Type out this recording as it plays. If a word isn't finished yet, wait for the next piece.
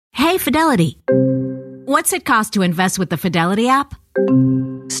Hey, Fidelity. What's it cost to invest with the Fidelity app?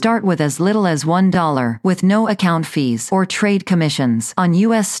 Start with as little as $1 with no account fees or trade commissions on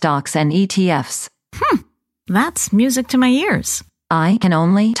U.S. stocks and ETFs. That's music to my ears. I can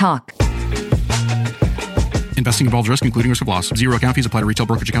only talk. Investing involves risk, including risk of loss. Zero account fees apply to retail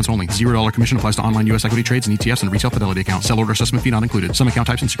brokerage accounts only. $0 commission applies to online U.S. equity trades and ETFs and retail Fidelity accounts. Sell order assessment fee not included. Some account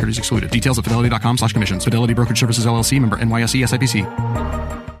types and securities excluded. Details at fidelity.com/commissions. Fidelity Brokerage Services, LLC, member NYSE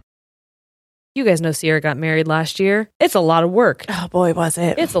SIPC. You guys know Sierra got married last year. It's a lot of work. Oh boy, was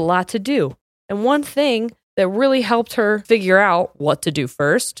it. It's a lot to do. And one thing that really helped her figure out what to do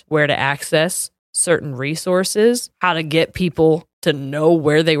first, where to access certain resources, how to get people to know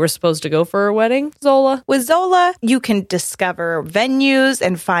where they were supposed to go for her wedding, Zola. With Zola, you can discover venues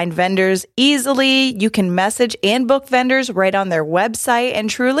and find vendors easily. You can message and book vendors right on their website.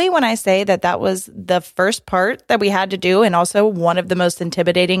 And truly, when I say that that was the first part that we had to do and also one of the most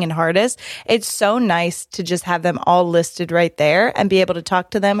intimidating and hardest, it's so nice to just have them all listed right there and be able to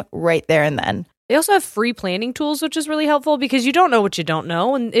talk to them right there and then. They also have free planning tools, which is really helpful because you don't know what you don't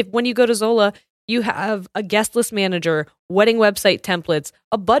know. And when you go to Zola, you have a guest list manager, wedding website templates,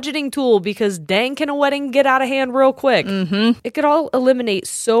 a budgeting tool because dang, can a wedding get out of hand real quick? Mm-hmm. It could all eliminate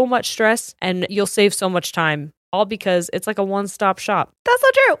so much stress and you'll save so much time, all because it's like a one-stop shop. That's so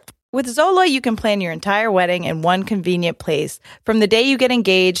true. With Zola, you can plan your entire wedding in one convenient place. From the day you get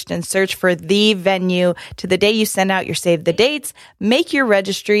engaged and search for the venue to the day you send out your save the dates, make your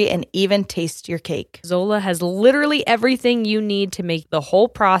registry, and even taste your cake. Zola has literally everything you need to make the whole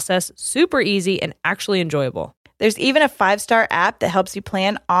process super easy and actually enjoyable. There's even a 5-star app that helps you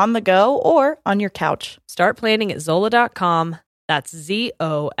plan on the go or on your couch. Start planning at Zola.com. That's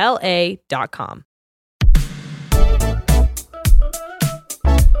ZOLA.com.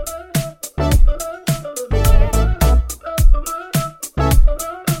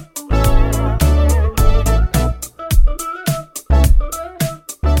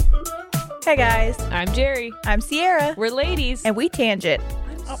 Hey guys, I'm Jerry. I'm Sierra. We're ladies. And we tangent.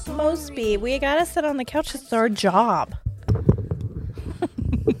 Mosby, we gotta sit on the couch. It's our job.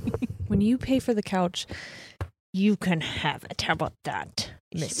 When you pay for the couch, you can have it. How about that,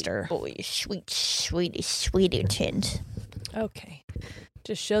 mister? Boy, sweeter tint. Okay.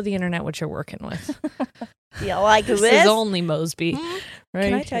 Just show the internet what you're working with. You like this? This is only Mosby. Right?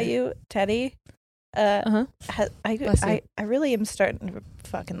 Can I tell you, Teddy? I really am starting to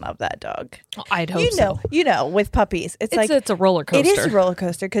fucking love that dog. I'd hope so. You know, with puppies, it's a roller coaster. It is a roller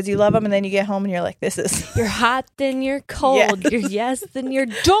coaster because you love them and then you get home and you're like, this is. You're hot, then you're cold. Yes. You're yes, then you're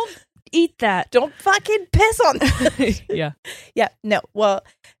don't eat that. Don't fucking piss on that. Yeah. Yeah. No. Well,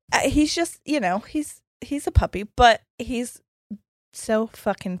 he's just, he's a puppy, but he's so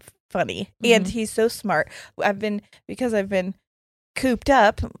fucking funny and he's so smart. I've been cooped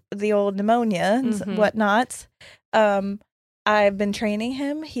up, the old pneumonia and whatnot. I've been training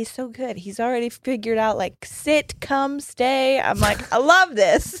him. He's so good. He's already figured out like sit, come, stay. I'm like, I love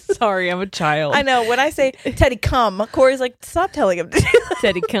this. Sorry, I'm a child. I know. When I say Teddy, come, Corey's like, stop telling him to do that.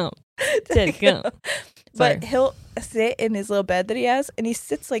 Teddy, come. Teddy, come. But he'll sit in his little bed that he has, and he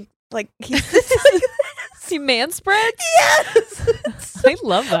sits like he sits like he man spreads? Yes. I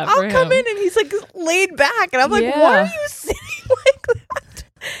love that for I'll him. come in and he's like laid back, and I'm like, Yeah. why are you sitting like that?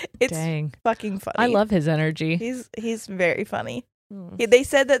 It's Dang. fucking funny. I love his energy. He's very funny. They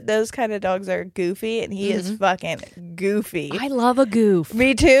said that those kind of dogs are goofy, and he is fucking goofy. I love a goof.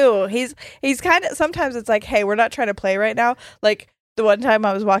 Me too. He's kind of, sometimes it's like, hey, we're not trying to play right now. Like the one time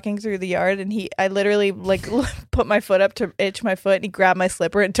I was walking through the yard and I literally like put my foot up to itch my foot and he grabbed my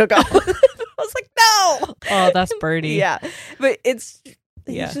slipper and took off with it. I was like, no. Oh, that's Birdie. Yeah. But he's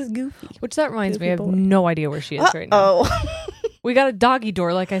just goofy. Which that reminds me, I have boy. no idea where she is right now. Oh. We got a doggy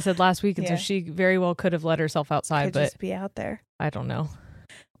door, like I said last week, and Yeah. so she very well could have let herself outside, Could but just be out there. I don't know.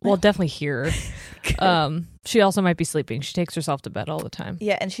 We'll definitely hear her. She also might be sleeping. She takes herself to bed all the time.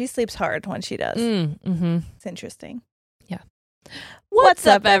 Yeah, and she sleeps hard when she does. It's interesting. Yeah. What's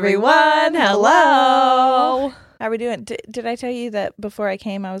up, everyone? Hello. How are we doing? Did I tell you that before I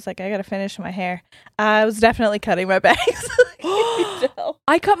came, I was like, I got to finish my hair? I was definitely cutting my bangs.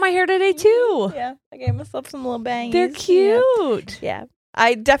 I cut my hair today, too. Yeah, I gave myself some little bangs. They're cute. Yeah.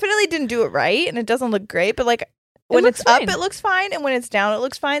 I definitely didn't do it right, and it doesn't look great, but like when it's up, it looks fine, and when it's down, it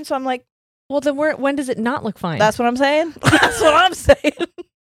looks fine. So I'm like, well, then when does it not look fine? That's what I'm saying. That's what I'm saying.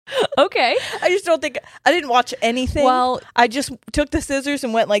 Okay. I just don't think I didn't watch anything. Well, I just took the scissors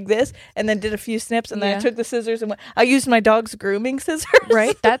and went like this, and then did a few snips, and then I took the scissors and went. I used my dog's grooming scissors.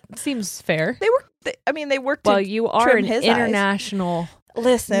 Right. That seems fair. They worked. Well, you are an international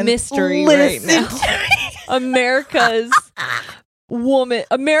mystery right now. America's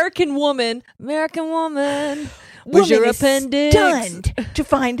American woman. Was your Woman is appendix stunned to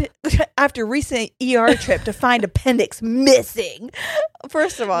find after recent ER trip to find appendix missing?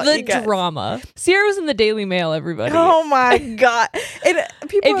 First of all, The you guys- drama. Sierra was in the Daily Mail, everybody. Oh my god! And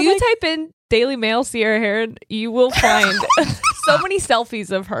people, If are you like, type in Daily Mail Sierra Heron, you will find so many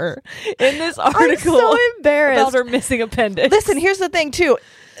selfies of her in this I'm article so embarrassed. about her missing appendix. Listen, here's the thing too.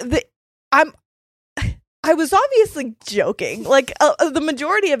 I was obviously joking. Like the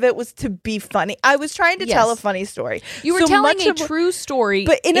majority of it was to be funny. I was trying to tell a funny story. You were So telling much a of- true story,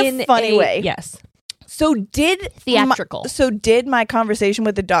 but in a funny way. Yes, So did theatrical. did my conversation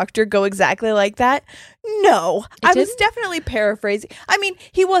with the doctor go exactly like that? No, I was didn't? definitely paraphrasing. I mean,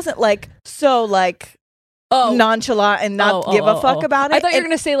 he wasn't like so like nonchalant and not give a fuck about it. I thought you were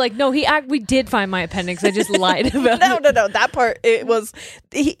And- gonna say like, no, we did find my appendix. I just lied about it. No. That part, it was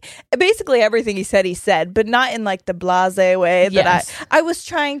basically everything he said, but not in like the blasé way Yes. that I was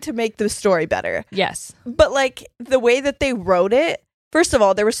trying to make the story better. Yes. But like the way that they wrote it, first of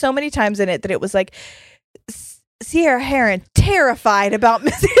all, there were so many times in it that it was like Sierra Heron terrified about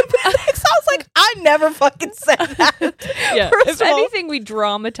missing appendix. I was like, I never fucking said that. Yeah. First If of all, anything, we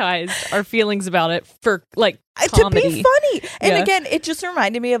dramatized our feelings about it for like to comedy. be funny. And Yeah. again, it just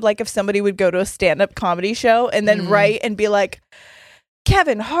reminded me of like if somebody would go to a stand-up comedy show and then write and be like,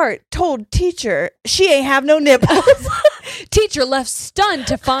 Kevin Hart told teacher she ain't have no nipples. Teacher left stunned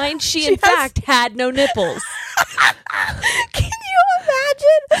to find she in She has- fact had no nipples. Can you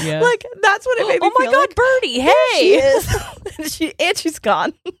imagine? Yeah. Like that's what it made me Oh my feel God, like. Birdie! She Hey, is. and she's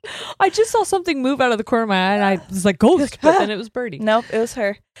gone. I just saw something move out of the corner of my eye, and I was like, "Ghost!" But then it was Birdie. Nope, it was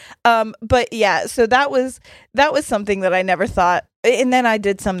her. But yeah, so that was something that I never thought. And then I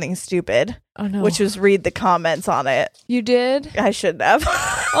did something stupid, Oh no! which was read the comments on it. You did? I shouldn't have.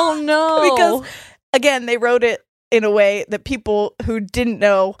 Oh no! Because again, they wrote it in a way that people who didn't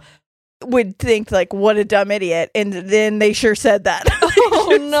know would think like, what a dumb idiot. And then they sure said that.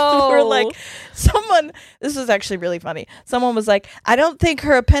 Oh no! Or like this was actually really funny. Someone was like, I don't think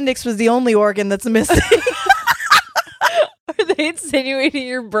her appendix was the only organ that's missing. Are they insinuating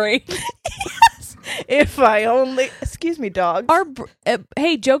your brain? If I only, excuse me, dog.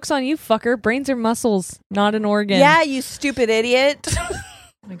 Hey, joke's on you, fucker. Brains are muscles, not an organ. Yeah, you stupid idiot. Oh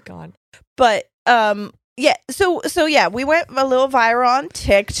my God. But yeah, so yeah, we went a little viral on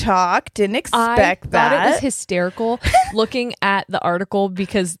TikTok. Didn't expect I that. thought it was hysterical looking at the article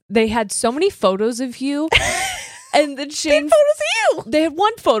because they had so many photos of you. And then Shane, photos of you. they had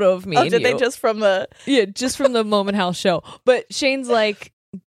one photo of me. Oh, and did they you. just from the? Yeah, just from the Moment House show. But Shane's like,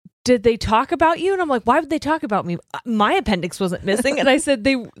 did they talk about you? And I'm like, why would they talk about me? My appendix wasn't missing. And I said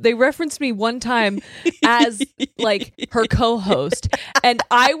they referenced me one time as like her co-host. And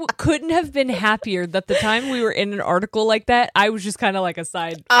I couldn't have been happier that the time we were in an article like that, I was just kind of like a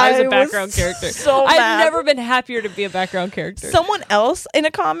side. I was a background character. So I've mad. never been happier to be a background character. Someone else in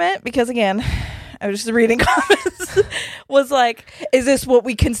a comment, because again, I was just reading comments, was like, "Is this what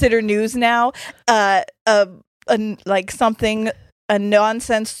we consider news now? Like something." A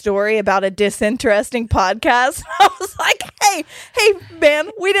nonsense story about a disinteresting podcast. I was like, hey, man,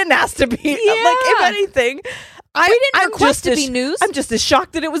 we didn't ask to be. Like, if Yeah. anything, We didn't I'm request just to as- be news. I'm just as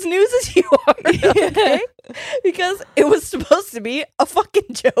shocked that it was news as you are. Okay? Because it was supposed to be a fucking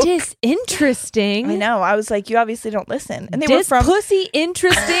joke. Disinteresting. I know. I was like, you obviously don't listen. And they were from pussy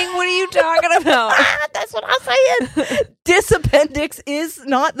interesting. What are you talking about? That's what I'm saying. This appendix is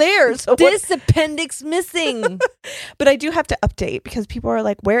not there. So This appendix missing. but I do have to update because people are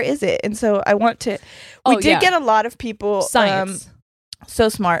like, where is it? And so I want to. We Oh, did yeah. get a lot of people. Science. So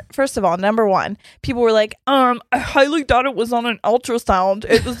smart. First of all, number one, people were like, I highly doubt it was on an ultrasound.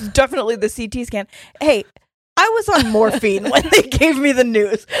 It was definitely the CT scan. Hey, I was on morphine when they gave me the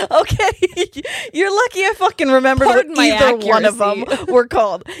news. Okay, you're lucky I fucking remembered Pardon what my either one of them accuracy. were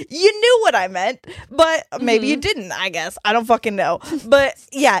called. You knew what I meant, but maybe Mm-hmm. you didn't. I guess I don't fucking know. But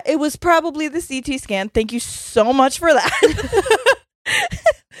yeah, it was probably the CT scan. Thank you so much for that.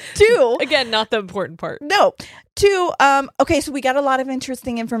 Two. Again, not the important part. No. Two, okay, so we got a lot of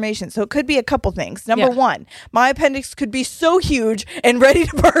interesting information. So it could be a couple things. Number Yeah. one, my appendix could be so huge and ready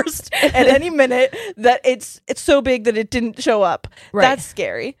to burst at any minute that it's so big that it didn't show up. Right. That's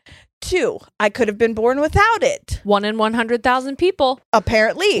scary. Two, I could have been born without it. 1 in 100,000 people.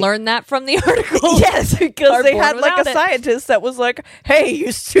 Apparently. Learn that from the article. Yes, because Are they born had like a without it. scientist that was like, hey,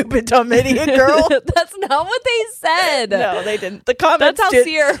 you stupid dumb idiot girl. That's not what they said. No, they didn't. The comments That's how did.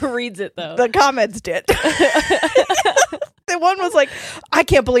 Sierra reads it, though. The comments did. The one was like, I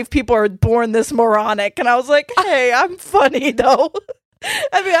can't believe people are born this moronic. And I was like, hey, I'm funny though.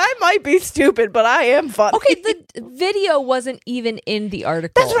 I mean, I might be stupid, but I am funny. Okay, the video wasn't even in the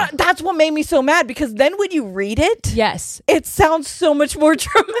article. That's what made me so mad, because then when you read it, Yes, it sounds so much more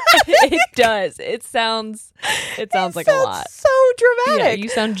dramatic. it does. It sounds like a lot. So Yeah, dramatic. you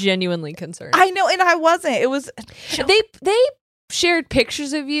sound genuinely concerned. I know, and I wasn't. It was. They shared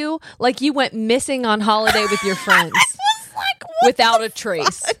pictures of you like you went missing on holiday with your friends Like, what without a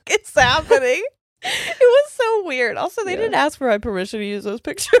trace. the fuck is happening? It was so weird. Also, they didn't ask for my permission to use those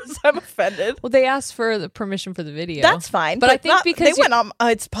pictures. I'm offended. Well, they asked for the permission for the video. That's fine. But I think because they went on,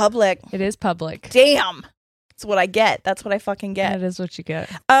 it's public. it is public. Damn. That's what I get. That's what I fucking get. That is what you get.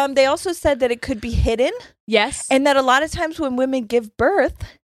 They also said that it could be hidden, Yes. and that a lot of times when women give birth,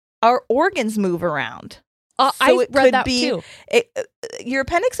 our organs move around. I So it read could that be- too. Your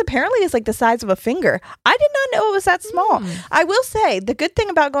appendix apparently is like the size of a finger. I did not know it was that small. I will say the good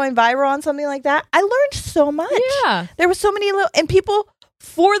thing about going viral on something like that, I learned so much. Yeah. There were so many little, and people,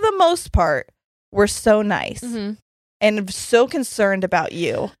 for the most part, were so nice Mhm. and so concerned about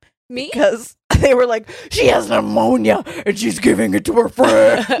you, Me? because they were like, she has pneumonia and she's giving it to her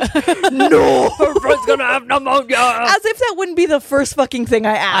friend. No. Her friend's gonna have pneumonia. As if that wouldn't be the first fucking thing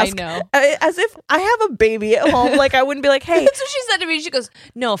I ask. I know. As if I have a baby at home. Like, I wouldn't be like, hey, That's what she said to me. She goes,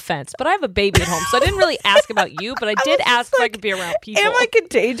 "No offense, but I have a baby at home, so I didn't really ask about you, but I did was ask if I like, could be around people." am I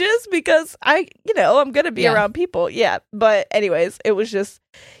contagious? Because I'm going to be Yeah. around people. Yeah. But anyways, it was just,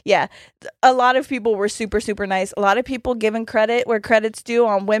 yeah. A lot of people were super, super nice. A lot of people giving credit where credit's due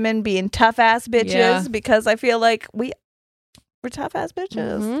on women being tough ass bitches, Yeah. because I feel like we're tough ass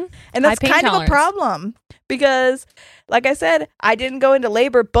bitches. Mhm. And that's High pain kind of a tolerance. problem, because like I said, I didn't go into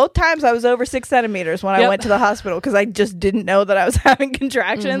labor. Both times I was over 6 centimeters when I Yep. went to the hospital, because I just didn't know that I was having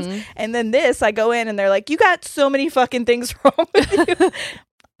contractions. Mhm. And then this, I go in and they're like, you got so many fucking things wrong with you.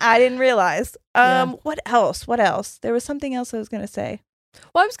 I didn't realize. Yeah. What else? What else? There was something else I was going to say.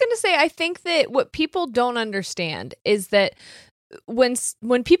 Well, I was going to say, I think that what people don't understand is that when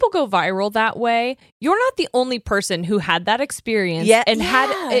people go viral that way, you're not the only person who had that experience and had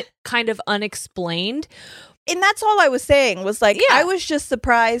Yeah. it kind of unexplained. And that's all I was saying was like, Yeah. I was just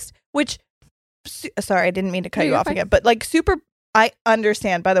surprised, which, sorry, I didn't mean to cut No, you you're off fine. again, but like I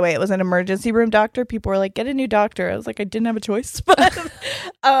understand, by the way, it was an emergency room doctor. People were like, get a new doctor. I was like, I didn't have a choice. But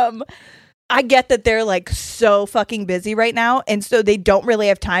I get that they're like so fucking busy right now, and so they don't really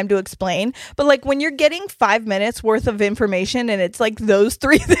have time to explain. But like when you're getting 5 minutes worth of information and it's like those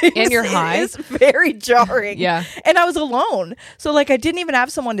three things, And you're high. it's very jarring. Yeah. And I was alone. So like I didn't even have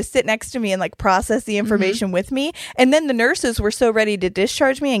someone to sit next to me and like process the information Mm-hmm. with me. And then the nurses were so ready to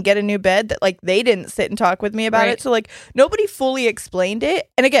discharge me and get a new bed that like they didn't sit and talk with me about Right. it. So like nobody fully explained it.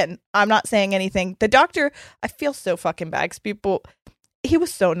 And again, I'm not saying anything. The doctor, I feel so fucking bad, 'cause people, he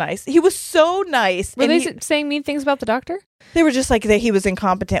was so nice. He was so nice. Were And they he- saying mean things about the doctor? they were just like that he was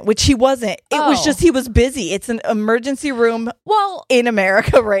incompetent, which he wasn't. It was Oh. just he was busy. It's an emergency room Well, in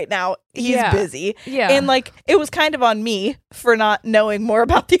America right now. He's Yeah. busy. yeah. And like it was kind of on me for not knowing more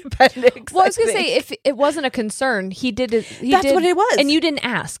about the appendix. Well, I was going to think. say, if it wasn't a concern, he did it. That's what it was. And you didn't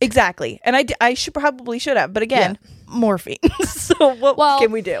ask. Exactly. And I should have. But again, morphine. So what Well,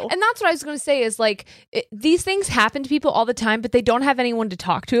 can we do? And that's what I was going to say is like, these things happen to people all the time, but they don't have anyone to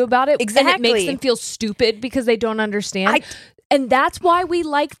talk to about it. And it makes Exactly. them feel stupid because they don't understand. And that's why we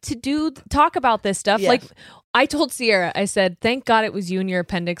like to talk about this stuff. Yeah. Like, I told Sierra, I said, thank God it was you and your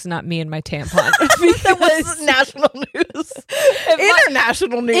appendix, not me and my tampon. That was national news.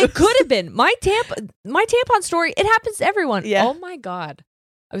 International news. It could have been. My tampon story, it happens to everyone. Yeah. Oh my God.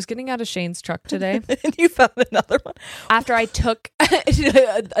 I was getting out of Shane's truck today. And you found another one. After I took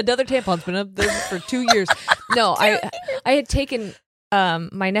another tampon's been up there for 2 years. No, I had taken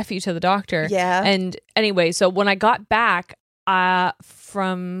my nephew to the doctor. Yeah. And anyway, so when I got back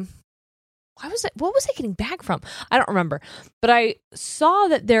from what was I getting back from? I don't remember. But I saw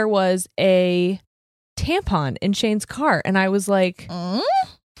that there was a tampon in Shane's car, and I was like,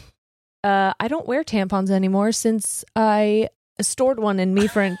 I don't wear tampons anymore since I stored one in me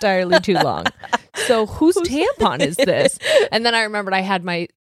for entirely too long. So whose tampon is this? And then I remembered I had my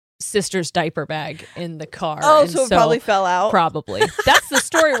sister's diaper bag in the car. Oh, and so it probably fell out. Probably. That's the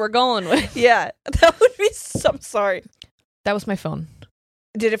story we're going with. Yeah. That would be I'm sorry. That was my phone.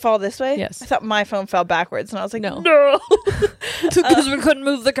 Did it fall this way? Yes. I thought my phone fell backwards, and I was like, No. no. Because we couldn't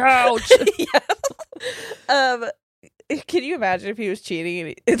move the couch. Yeah. Can you imagine if he was cheating?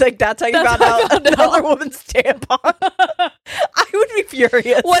 And it's like that's how you That's found how I out found another out. woman's tampon. I would be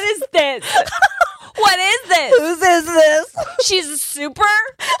furious. What is this? What is this? Whose is this? She's a super?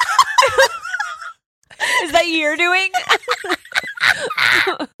 Is that you're doing?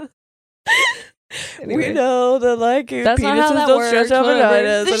 anyway. We know that like your That's not how penises that don't works. stretch out Whatever.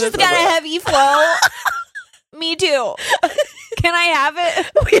 vaginas. This and just it's got a like- heavy flow. Me too. Can I have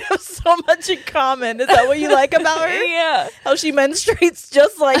it? We have so much in common. Is that what you like about her? Yeah. How she menstruates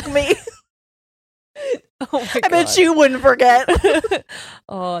just like me. Oh my I bet she wouldn't forget.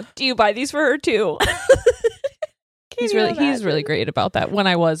 Oh, do you buy these for her too? He's really great about that. When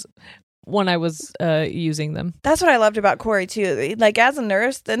I was using them. That's what I loved about Corey too. Like as a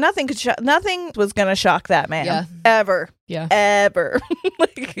nurse, nothing was gonna shock that man. Yeah. Ever. Yeah. Ever.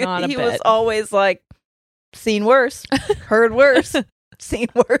 Like Not a he was bit. always like seen worse, heard worse, seen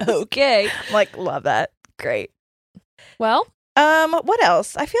worse. Okay. Like love that. Great. Well, What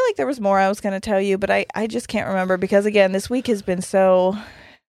else? I feel like there was more I was going to tell you, but I just can't remember because again, this week has been so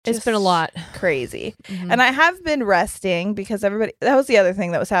it's been a lot. crazy. Mhm. And I have been resting because that was the other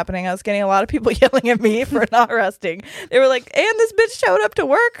thing that was happening. I was getting a lot of people yelling at me for not resting. They were like, and this bitch showed up to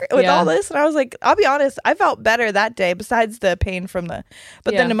work with Yeah. all this. And I was like, I'll be honest, I felt better that day besides the pain from the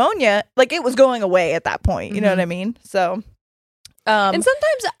Yeah. pneumonia, like it was going away at that point. You know Mhm. what I mean? So, And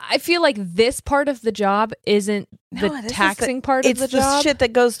sometimes I feel like this part of the job isn't No, the this is taxing part of it's the the job. shit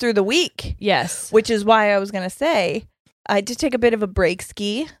that goes through the week. Yes. Which is why I was going to say I did take a bit of a break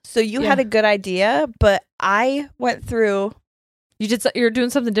ski. So you Yeah. had a good idea, but I went through. You're doing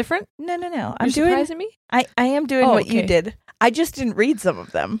something different? No. You're I'm doing. surprising me? I am doing Oh, what you okay. did. I just didn't read some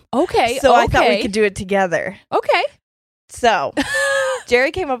of them. Okay. So I thought we could do it together. Okay. So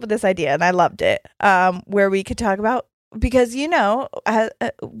Jerry came up with this idea and I loved it. Where we could talk about, because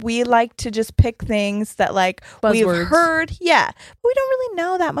we like to just pick things that like we've Buzzwords. heard. Yeah. But we don't really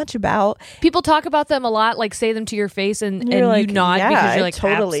know that much about. People talk about them a lot, like say them to your face and You're like, you nod yeah, because you're like,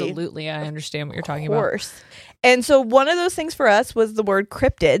 totally. absolutely, I understand what you're talking Of about. course. And so one of those things for us was the word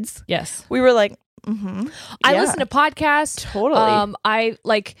cryptids. Yes. We were like, mm-hmm. I yeah, listen to podcasts. Totally. I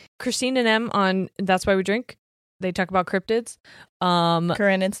like Christine and Em on That's Why We Drink. They talk about cryptids.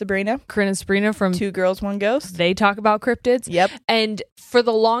 Corinne and Sabrina, Corinne and Sabrina from 2 Girls, 1 Ghost. they talk about cryptids. Yep. And for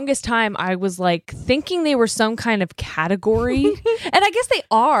the longest time, I was like thinking they were some kind of category. And I guess they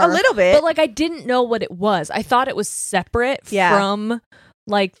are. A little bit. But like I didn't know what it was. I thought it was separate Yeah. from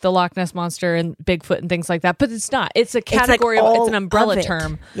like the Loch Ness Monster and Bigfoot and things like that. But it's not. It's a like category. It's all an umbrella of it.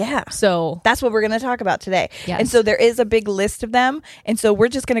 term. Yeah. So That's what we're going to talk about today. Yes. And so there is a big list of them. And so we're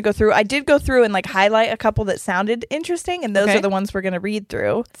just going to go through. I did go through and like highlight a couple that sounded interesting. And those Okay. are the ones we're going to read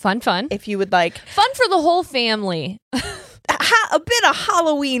through. fun. If you would like Fun for the whole family. a bit of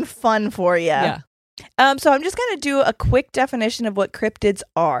Halloween fun for you. Yeah. So I'm just going to do a quick definition of what cryptids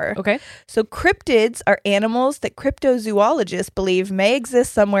are. Okay. So cryptids are animals that cryptozoologists believe may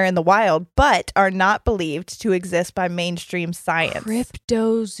exist somewhere in the wild, but are not believed to exist by mainstream science.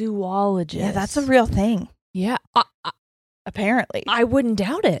 Cryptozoologist. Yeah, that's a real thing, Yeah. apparently. I wouldn't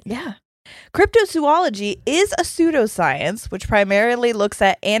doubt it. Yeah. Cryptozoology is a pseudoscience which primarily looks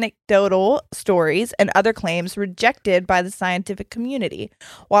at anecdotal stories and other claims rejected by the scientific community.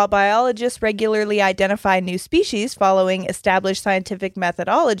 While biologists regularly identify new species following established scientific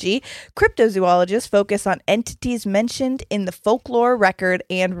methodology, cryptozoologists focus on entities mentioned in the folklore, record,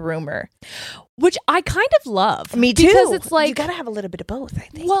 and rumor. Which I kind of love. Me too. Because it's like you got to have a little bit of both, I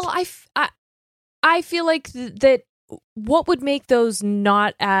think. well, I feel like that what would make those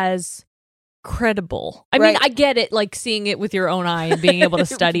not as credible? I mean, Right. I get it, like seeing it with your own eye and being able to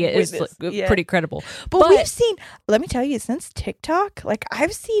study it is Witness, like, yeah. pretty credible. But we've seen, let me tell you, since TikTok, like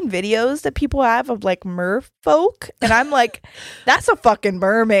I've seen videos that people have of like merfolk, and I'm like, that's a fucking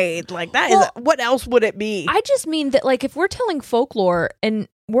mermaid. Like that Well, is, what else would it be? I just mean that, like, if we're telling folklore and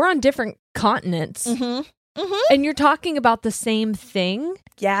we're on different continents Mm-hmm. and you're talking about the same thing,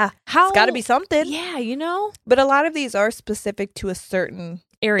 Yeah, how it's got to be something. Yeah, you know, But a lot of these are specific to a certain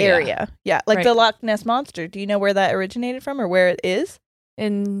area. Yeah, like Right. the Loch Ness Monster. Do you know where that originated from or where it is?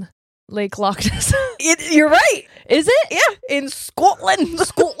 in Lake Loch Ness. You're right. Is it? Yeah, in Scotland.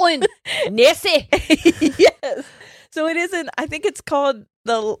 Scotland. Nessie. Yes. So it isn't. I think it's called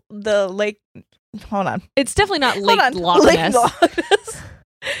the lake. Hold on. It's definitely not Hold Lake on. Loch Lake Ness. Loch Ness.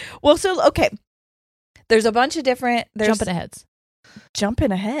 Well, so okay. There's a bunch of different. There's Jumping ahead.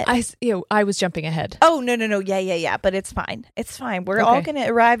 Jumping ahead. I was jumping ahead. Oh no. Yeah. But it's fine. It's fine. We're all Okay.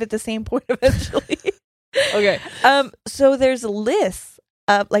 gonna arrive at the same point eventually. Okay. So there's lists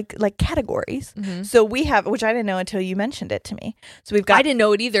of like categories. Mhm. So we have, which I didn't know until you mentioned it to me. So we've got I didn't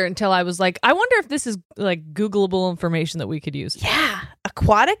know it either until I was like, I wonder if this is like Googleable information that we could use. yeah,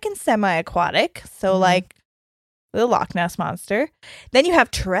 aquatic and semi-aquatic. So Mhm. like the Loch Ness Monster. Then you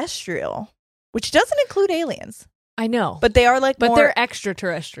have terrestrial, which doesn't include aliens, I know, but they are like but more, they're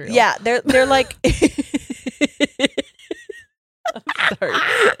extraterrestrial. yeah, they're like Sorry.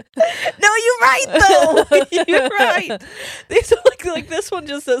 No, you right though. You're right. These are like this one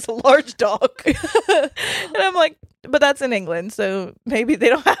just says large dog, and I'm like, but that's in England, so maybe they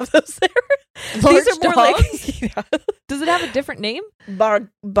don't have those there. Large These are more dogs? like Does it have a different name?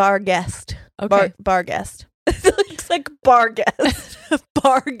 bar guest. Okay. Bar guest. It looks like bar guest.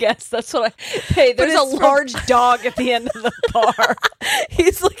 Bar guest. That's what I. Hey, there's a it's from- large dog at the end of the bar.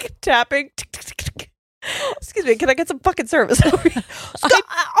 He's like tapping. Excuse me, can I get some fucking service over here?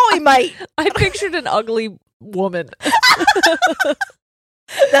 Oh, mate. I pictured an ugly woman.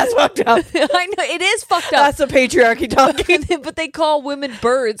 That's fucked up. I know it is fucked up. That's a patriarchy talking. But they call women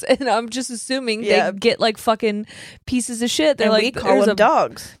birds, and I'm just assuming Yeah. they get like fucking pieces of shit. They're And like, we call there's them a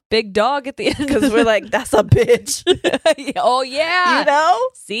dogs big dog at the end because we're like, that's a bitch. oh yeah, You know?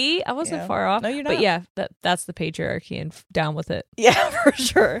 See, I wasn't Yeah. far off. No, you're But not. yeah, that's the patriarchy, and down with it. Yeah, for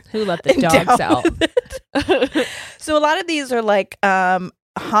sure. Who let the And dogs down out? with it. So a lot of these are like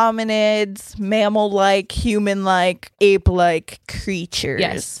hominids, mammal-like, human-like, ape-like creatures.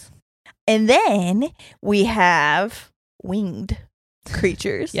 Yes, And then we have winged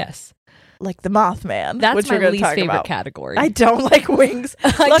creatures. yes. Like the Mothman. That's which my we're gonna least talk favorite about. category. I don't like wings.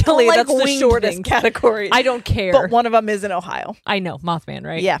 I don't Luckily, like that's the winged shortest things. category. I don't care. But one of them is in Ohio. I know Mothman,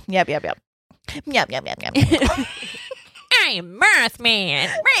 right? Yeah. Yep. Yep. I am Mothman.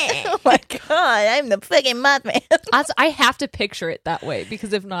 Oh my god, I'm the fucking Mothman. I have to picture it that way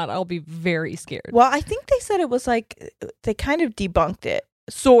because if not, I'll be very scared. Well, I think they said it was like they kind of debunked it,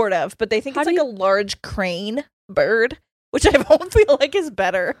 sort of, but they think How it's do like a large crane bird, which I don't feel like is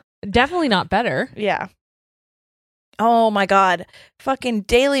better. Definitely not better. Yeah. Oh my god. Fucking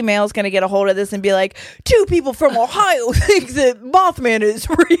Daily Mail's gonna get a hold of this and be like, 2 people from Ohio think that Mothman is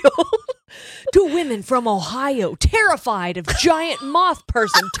real. 2 women from Ohio terrified of giant moth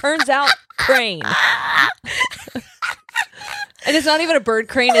person turns out crane. And it's not even a bird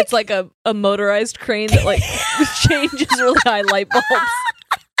crane, it's like a motorized crane that like changes really high light bulbs.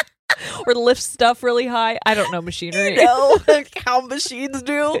 Or lifts stuff really high. I don't know machinery. You know, like how machines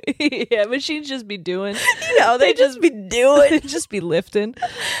do. Yeah, machines just be doing. You know, they just be doing. They just be lifting.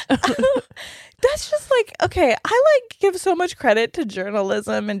 That's just like, okay, I like give so much credit to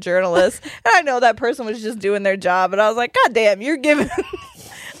journalism and journalists. And I know that person was just doing their job. And I was like, God damn, you're giving,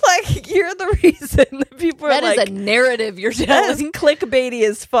 like, you're the reason that people are That is like, a narrative you're that is telling. clickbaity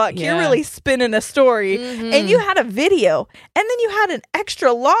as fuck. Yeah. You're really spinning a story. Mhm. And you had a video. And then you had an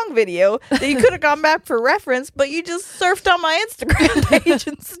extra long video that you could have gone back for reference, but you just surfed on my Instagram page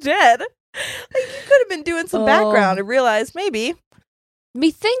instead. Like, you could have been doing some Oh. background and realized maybe,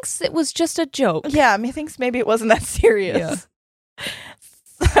 Methinks it was just a joke. yeah, methinks maybe it wasn't that serious.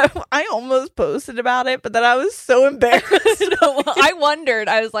 I almost posted about it, but then I was so embarrassed. I wondered.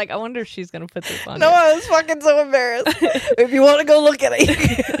 I was like, I wonder if she's going to put this on. No, here. I was fucking so embarrassed. If you want to go look at it, you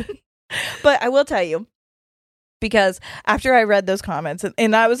can. But I will tell you, because after I read those comments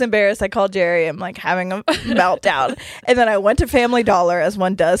and I was embarrassed, I called Jerry. I'm like having a meltdown. And then I went to Family Dollar, as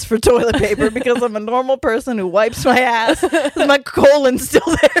one does, for toilet paper because I'm a normal person who wipes my ass. My colon's still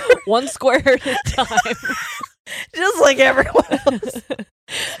there, One square at a time. just like everyone else,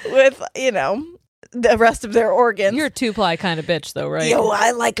 with, you know, the rest of their organs. You're a 2-ply kind of bitch, though, right? Yo, I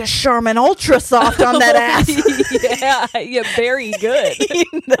like a Charmin Ultra Soft on that ass. Yeah, very good. You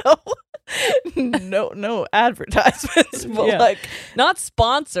know? No advertisements, but Yeah. like Not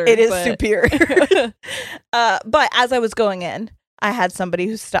sponsored. it is but- superior. But as I was going in, I had somebody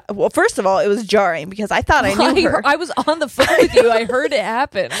who stopped. Well, first of all, it was jarring because I thought I knew her. I was on the phone with you. I heard it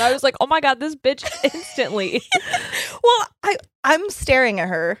happen. And I was like, oh my God, this bitch instantly. Well, I'm staring at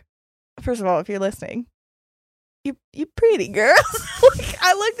her. First of all, if you're listening, you pretty girl. Like,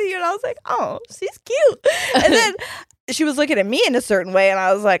 I looked at you and I was like, oh, she's cute. And then she was looking at me in a certain way, and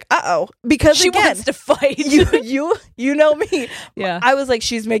I was like, uh-oh. Because She again, wants to fight. you know me. Yeah. I was like,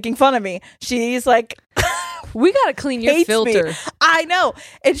 she's making fun of me. She's like, We got to clean your hates filter. me. I know.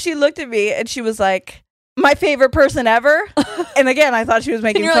 And she looked at me and she was like, my favorite person ever. And again, I thought she was And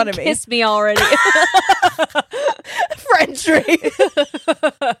making you're fun like, of me. kiss me already. Friendship.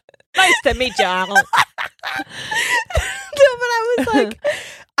 Nice to meet you. No, but I was like,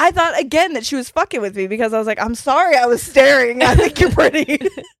 I thought again that she was fucking with me because I was like, I'm sorry, I was staring. I think you're pretty.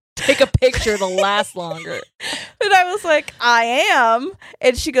 Take a picture to last longer. And I was like, I am.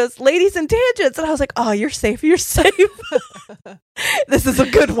 And she goes, ladies and tangents. And I was like, oh, you're safe. You're safe. This is a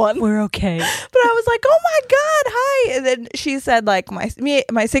good one. We're okay. But I was like, oh my God, hi. And then she said, like, my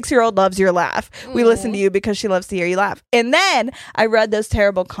 6-year-old loves your laugh. We listen to you because she loves to hear you laugh. And then I read those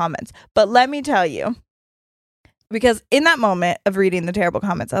terrible comments. But let me tell you, because in that moment of reading the terrible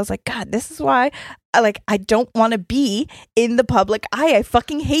comments, I was like, God, this is why I don't want to be in the public eye. I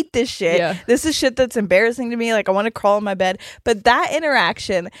fucking hate this shit. Yeah. This is shit that's embarrassing to me. Like, I want to crawl in my bed. But that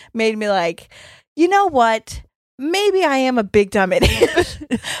interaction made me like, you know what? Maybe I am a big dumb idiot,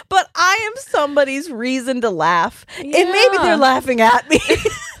 but I am somebody's reason to laugh. And maybe they're laughing at me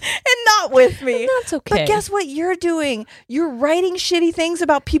and not with me. And that's okay. But guess what you're doing? You're writing shitty things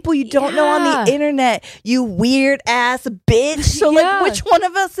about people you don't know on the internet. You weird ass bitch. So like, which one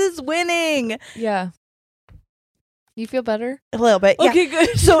of us is winning? Yeah. You feel better? A little bit. Yeah. Okay,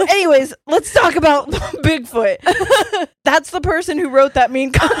 good. So anyways, let's talk about Bigfoot. That's the person who wrote that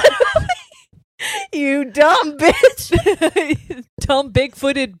mean comment. You dumb bitch. Dumb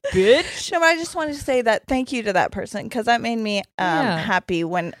big-footed bitch. No, but I just wanted to say that thank you to that person because that made me happy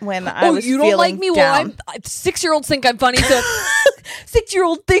when I was you feeling don't like me? down. Well, 6-year-olds think I'm funny, so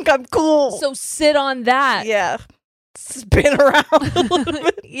 6-year-old think I'm cool. so sit on that. Yeah. Spin around a little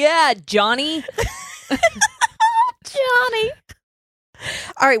bit. Yeah, Johnny. Johnny.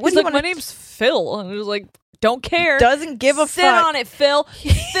 All right, what He's do you like, want my name's Phil. And I was like, don't care. Doesn't give a Sit fuck. on it, Phil.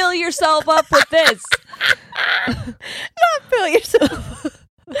 Fill yourself up with this. Not feel yourself.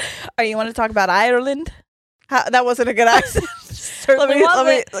 All right, you want to talk about Ireland? That wasn't a good accent. let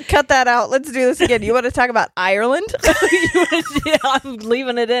me cut that out. Let's do this again. You want to talk about Ireland? Yeah, I'm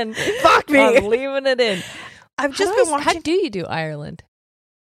leaving it in. Fuck me. I'm leaving it in. I've just been watching. How do you do Ireland?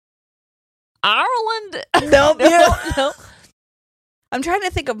 Ireland? Nope. No. I'm trying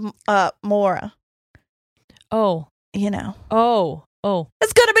to think of Mora. Oh. You know. Oh.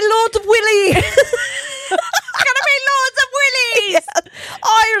 It's gonna be loads of Willie. It's gonna be loads of Willies. Yeah.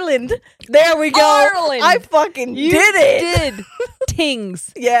 Ireland. There we go. Ireland. I fucking You did it. did.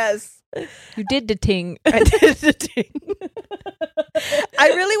 Tings. Yes. You did the ting. I did the ting. I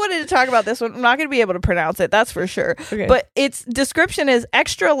really wanted to talk about this one. I'm not going to be able to pronounce it, that's for sure. Okay. But its description is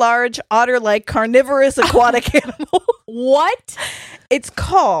extra large otter-like carnivorous aquatic animal. What? It's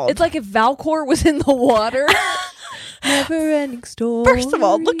called. It's like if Valcor was in the water. Never-ending story. First of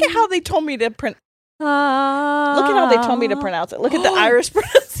all, look at how they told me to pronounce. Look at how they told me to pronounce it. Look at the Irish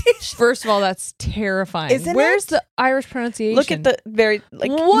pronunciation. First of all, that's terrifying. Isn't Where's it? the Irish pronunciation? Look at the very like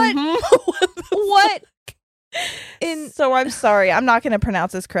What? What? So I'm sorry, I'm not going to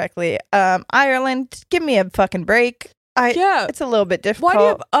pronounce this correctly. Ireland, give me a fucking break. Yeah. It's a little bit difficult. Why do you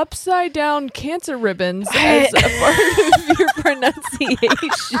have upside down cancer ribbons as a part of your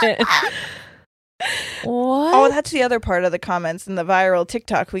pronunciation? What? Oh, that's the other part of the comments in the viral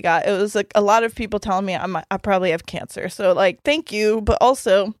TikTok we got. It was like a lot of people telling me I probably have cancer. So like, thank you, but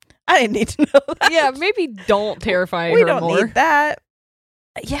also I didn't need to know that. Yeah, maybe don't terrify We her don't more. need that.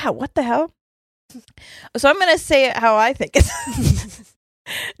 Yeah, what the hell? So I'm gonna say it how I think it's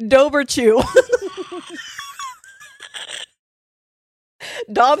Dober Chew.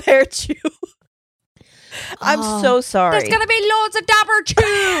 Dob hair chew. I'm so sorry. There's gonna be loads of Dobber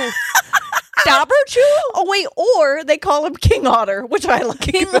Chew. Dobber Chew? Oh wait, or they call him King Otter, which I like.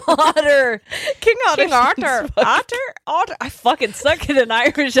 King Otter. King Otter. King Otter. Otter. I fucking suck at an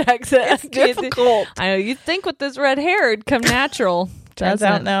Irish accent. It's difficult. I know. You'd think with this red hair it'd come natural. Turns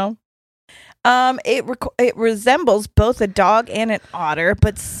out no. It resembles both a dog and an otter,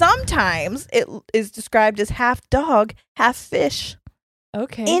 but sometimes it is described as half dog, half fish.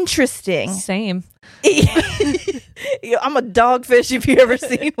 Okay. Interesting. Same. I'm a dogfish if you ever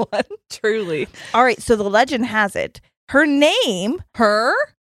seen one. Truly. All right, so the legend has it her name Her?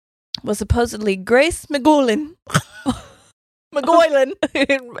 was supposedly Grace McGoylin. McGoylin.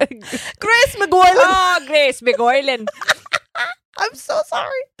 Grace McGoylin. Oh, Grace McGoylin. I'm so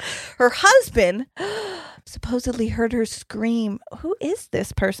sorry. Her husband supposedly heard her scream. Who is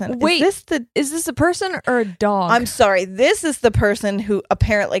this person? Wait, is this a person or a dog? I'm sorry. This is the person who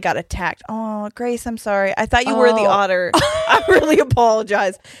apparently got attacked. Oh, Grace, I'm sorry. I thought you were the otter. I really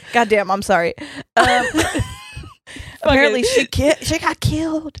apologize. Goddamn, I'm sorry. Apparently, she got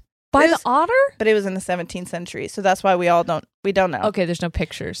killed by the otter, but it was in the 17th century, so that's why we don't know. Okay, there's no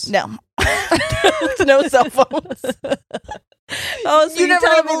pictures. No, no cell phones. Oh, so you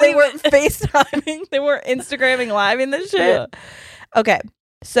telling me they weren't FaceTiming? They weren't Instagramming live in this shit? Yeah. Okay,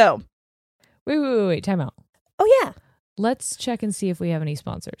 so. Wait, time out. Oh, yeah. Let's check and see if we have any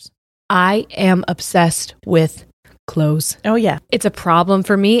sponsors. I am obsessed with clothes. Oh, yeah. It's a problem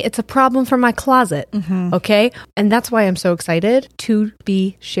for me. It's a problem for my closet. Mm-hmm. Okay. And that's why I'm so excited to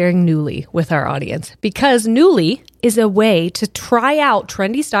be sharing Nuuly with our audience, because Nuuly is a way to try out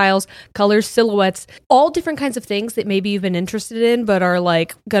trendy styles, colors, silhouettes, all different kinds of things that maybe you've been interested in but are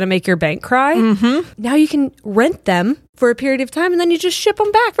like gonna make your bank cry. Mm-hmm. Now you can rent them for a period of time and then you just ship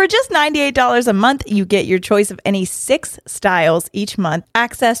them back. For just $98 a month, you get your choice of any 6 styles each month,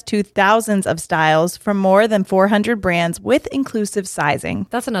 access to thousands of styles from more than 400 brands with inclusive sizing.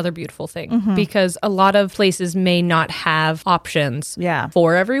 That's another beautiful thing because a lot of places may not have options Yeah.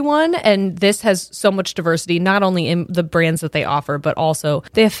 for everyone. And this has so much diversity, not only in the brands that they offer, but also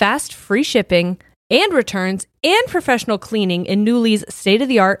they have fast, free shipping and returns and professional cleaning in Nuuly's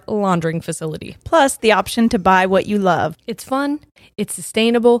state-of-the-art laundering facility. Plus, the option to buy what you love. It's fun, it's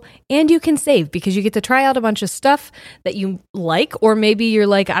sustainable, and you can save because you get to try out a bunch of stuff that you like, or maybe you're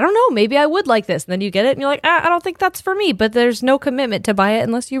like, I don't know, maybe I would like this. And then you get it and you're like, I don't think that's for me, but there's no commitment to buy it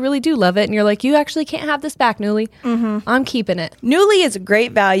unless you really do love it. And you're like, you actually can't have this back, Nuuly. I'm keeping it. Nuuly is a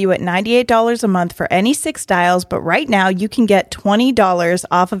great value at $98 a month for any 6 styles, but right now you can get $20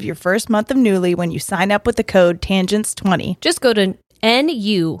 off of your first month of Nuuly when you sign up with the code TANGENTS20. Just go to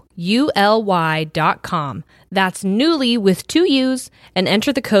NUULY.com. That's Nuuly with 2 U's and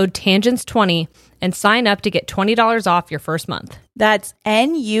enter the code TANGENTS20 and sign up to get $20 off your first month. That's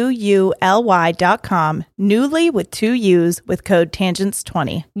NUULY.com. Nuuly with 2 U's with code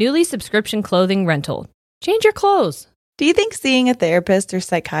TANGENTS20. Nuuly subscription clothing rental. Change your clothes. Do you think seeing a therapist or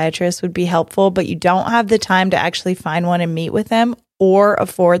psychiatrist would be helpful, but you don't have the time to actually find one and meet with them or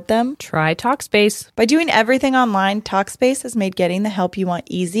afford them? Try Talkspace. By doing everything online, Talkspace has made getting the help you want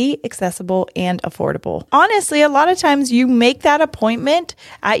easy, accessible, and affordable. Honestly, a lot of times you make that appointment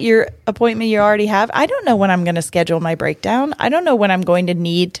at your appointment you already have. I don't know when I'm going to schedule my breakdown. I don't know when I'm going to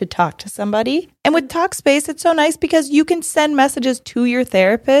need to talk to somebody. And with Talkspace, it's so nice because you can send messages to your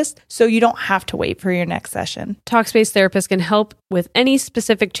therapist so you don't have to wait for your next session. Talkspace Therapist can help with any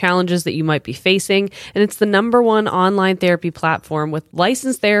specific challenges that you might be facing, and it's the #1 online therapy platform with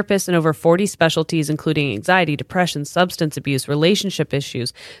licensed therapists in over 40 specialties, including anxiety, depression, substance abuse, relationship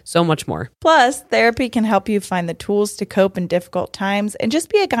issues, so much more. Plus, therapy can help you find the tools to cope in difficult times and just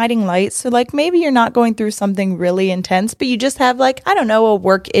be a guiding light. So like maybe you're not going through something really intense, but you just have like, I don't know, a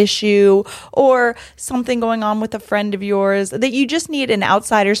work issue or something going on with a friend of yours that you just need an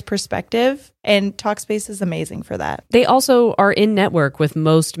outsider's perspective. And Talkspace is amazing for that. They also are in network with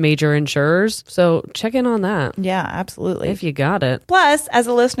most major insurers, so check in on that. Yeah, absolutely. If you got it. Plus, as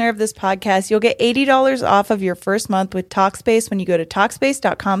a listener of this podcast, you'll get $80 off of your first month with Talkspace when you go to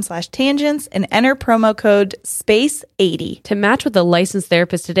Talkspace.com/tangents and enter promo code SPACE80. To match with a licensed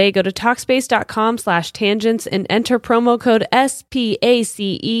therapist today, go to Talkspace.com/tangents and enter promo code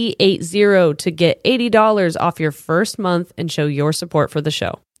SPACE80 to get $80 off your first month and show your support for the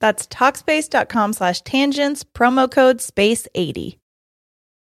show. That's Talkspace.com/tangents, promo code SPACE80.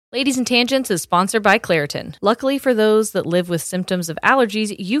 Ladies and Tangents is sponsored by Claritin. Luckily for those that live with symptoms of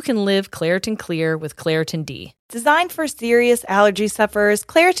allergies, you can live Claritin Clear with Claritin D. Designed for serious allergy sufferers,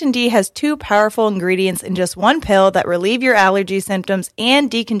 Claritin D has 2 powerful ingredients in just one pill that relieve your allergy symptoms and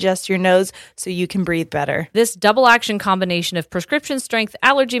decongest your nose so you can breathe better. This double action combination of prescription strength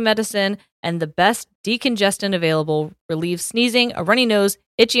allergy medicine and the best decongestant available relieves sneezing, a runny nose,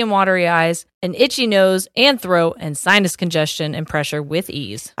 itchy and watery eyes, an itchy nose and throat, and sinus congestion and pressure with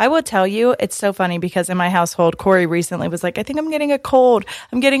ease. I will tell you, it's so funny because in my household, Corey recently was like, I think I'm getting a cold.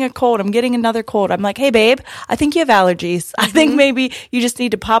 I'm getting another cold. I'm like, hey, babe, I think you have allergies. I think maybe you just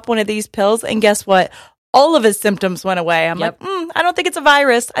need to pop one of these pills. And guess what? All of his symptoms went away. I'm like, I don't think it's a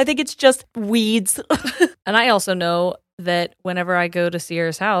virus. I think it's just weeds. And I also know that whenever I go to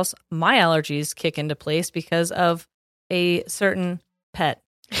Sierra's house, my allergies kick into place because of a certain pet.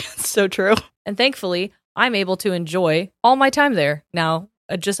 So true. And thankfully, I'm able to enjoy all my time there. Now,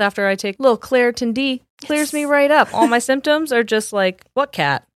 just after I take a little Claritin D, clears me right up. All my symptoms are just like, what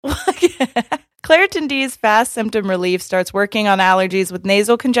cat? Claritin D's fast symptom relief starts working on allergies with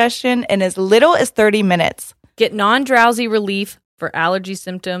nasal congestion in as little as 30 minutes. Get non-drowsy relief for allergy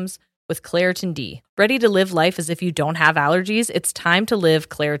symptoms with Claritin D. Ready to live life as if you don't have allergies? It's time to live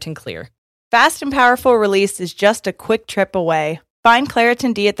Claritin Clear. Fast and powerful release is just a quick trip away. Find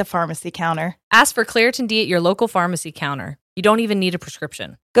Claritin D at the pharmacy counter. Ask for Claritin D at your local pharmacy counter. You don't even need a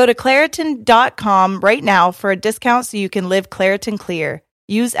prescription. Go to Claritin.com right now for a discount so you can live Claritin Clear.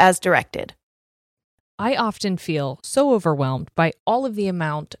 Use as directed. I often feel so overwhelmed by all of the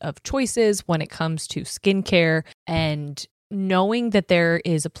amount of choices when it comes to skincare, and knowing that there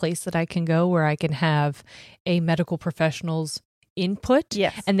is a place that I can go where I can have a medical professional's input.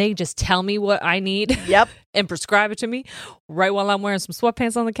 Yes. And they just tell me what I need. Yep. And prescribe it to me right while I'm wearing some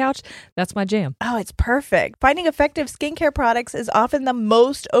sweatpants on the couch. That's my jam. Oh, it's perfect. Finding effective skincare products is often the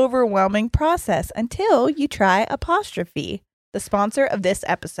most overwhelming process until you try Apostrophe, the sponsor of this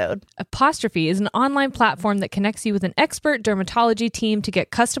episode. Apostrophe is an online platform that connects you with an expert dermatology team to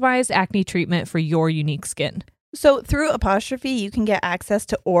get customized acne treatment for your unique skin. So through Apostrophe, you can get access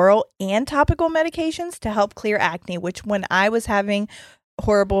to oral and topical medications to help clear acne, which when I was having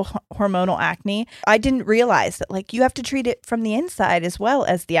horrible hormonal acne, I didn't realize that like you have to treat it from the inside as well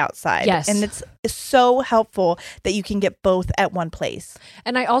as the outside. Yes. And it's so helpful that you can get both at one place.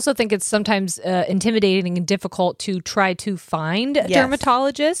 And I also think it's sometimes intimidating and difficult to try to find a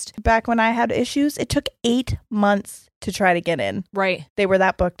dermatologist. Back when I had issues, it took 8 months to try to get in. Right. They were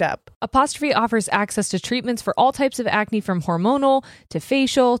that booked up. Apostrophe offers access to treatments for all types of acne, from hormonal to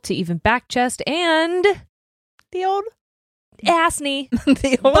facial to even back, chest, and The old acne.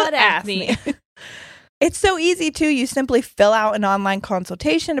 the old Butt acne. acne. It's so easy too. You simply fill out an online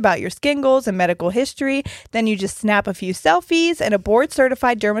consultation about your skin goals and medical history. Then you just snap a few selfies and a board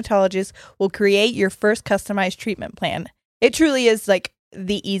certified dermatologist will create your first customized treatment plan. It truly is like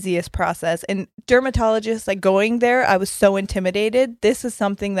the easiest process. And dermatologists, like going there, I was so intimidated. This is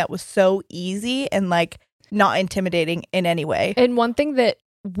something that was so easy and like not intimidating in any way. And one thing that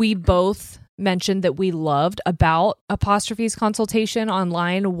we both mentioned that we loved about Apostrophe's consultation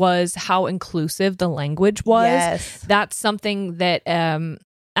online was how inclusive the language was. Yes. That's something that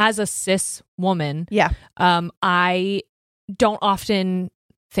as a cis woman, Yeah. I don't often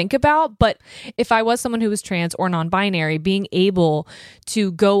think about, but if I was someone who was trans or non-binary, being able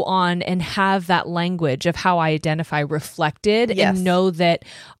to go on and have that language of how I identify reflected Yes. and know that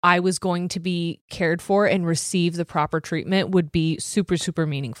I was going to be cared for and receive the proper treatment would be super, super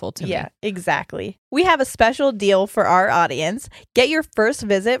meaningful to me. Yeah, exactly. We have a special deal for our audience. Get your first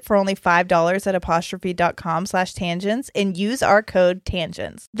visit for only $5 at apostrophe.com/tangents and use our code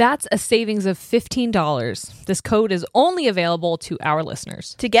tangents. That's a savings of $15. This code is only available to our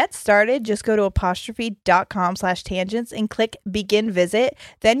listeners. To get started, just go to apostrophe.com/tangents and click begin visit.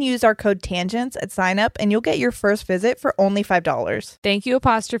 Then use our code tangents at sign up and you'll get your first visit for only $5. Thank you,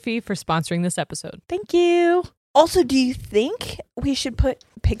 Apostrophe, for sponsoring this episode. Thank you. Also, do you think we should put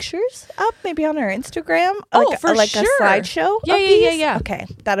pictures up maybe on our Instagram? Oh, for like sure. a slideshow? Yeah, of yeah, these? yeah, yeah. Okay,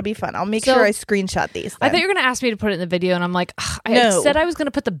 that'll be fun. I'll make So- sure I screenshot these. I then. thought you were going to ask me to put it in the video, and I'm like, ugh, I No. said I was going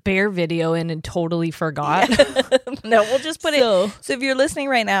to put the bear video in and totally forgot. No, we'll just put it. So- So if you're listening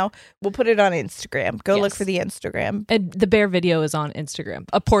right now, we'll put it on Instagram. Go look Yes. for the Instagram. And the bear video is on Instagram,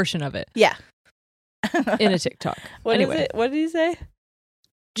 a portion of it Yeah. in a TikTok. What is Anyway. it? What did he say?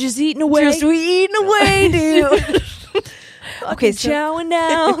 Just eating away. Just we eating away, dude. Okay, so chowing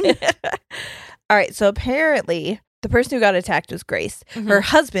down. all right. So apparently, the person who got attacked was Grace. Her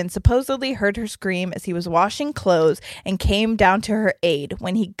husband supposedly heard her scream as he was washing clothes and came down to her aid.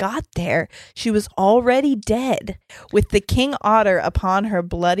 When he got there, she was already dead, with the king otter upon her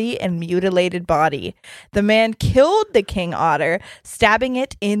bloody and mutilated body. The man killed the king otter, stabbing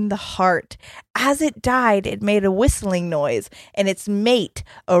it in the heart. As it died, it made a whistling noise, and its mate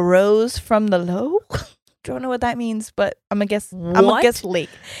arose from the low. Don't know what that means, but I'm gonna guess. I'm gonna What? guess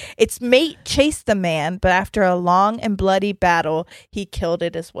lake. Its mate chased the man, but after a long and bloody battle, he killed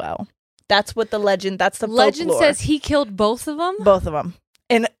it as well. That's what the legend. That's the Legend folklore. says he killed both of them. Both of them,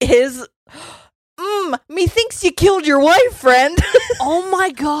 and his. Methinks you killed your wife, friend. Oh my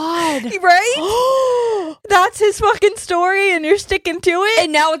God. Right? That's his fucking story, and you're sticking to it.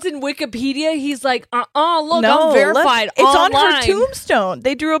 And now it's in Wikipedia. He's like, look, No, I'm verified look, it's on online. her tombstone.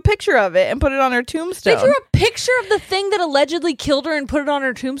 They drew a picture of it and put it on her tombstone. They drew a picture of the thing that allegedly killed her and put it on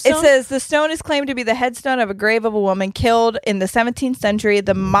her tombstone. It says the stone is claimed to be the headstone of a grave of a woman killed in the 17th century.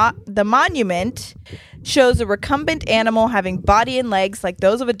 The monument shows a recumbent animal having body and legs like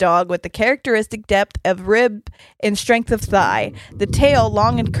those of a dog, with the characteristic depth of rib and strength of thigh. The tail,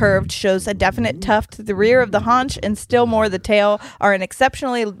 long and curved, shows a definite tuft. The rear of the haunch and still more the tail are in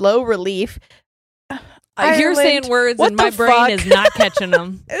exceptionally low relief. You're Ireland, saying words what and my the brain fuck? is not catching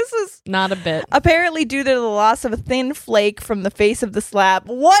them. This is Not a bit. apparently due to the loss of a thin flake from the face of the slab.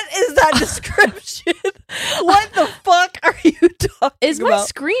 What is that description? What the fuck are you talking Is my about?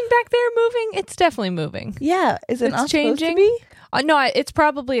 screen back there moving? It's definitely moving. Yeah, is it It's not supposed to changing? be? No, it's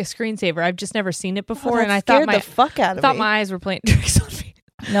probably a screensaver. I've just never seen it before, that and I scared thought the fuck out of me. my eyes were playing tricks on me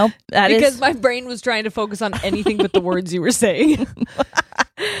Nope, that is because my brain was trying to focus on anything but the words you were saying.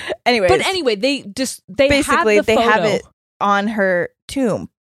 Anyways, But anyway, they basically have the they have photo. it on her tomb.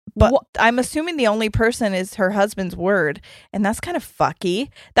 But Wha- I'm assuming the only person is her husband's word, and that's kind of fucky.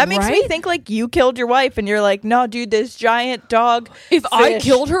 That makes me Right? think like you killed your wife, and you're like, no, dude, this giant dog. If I fish."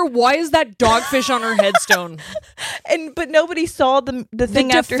 killed her, why is that dogfish on her headstone? but nobody saw the thing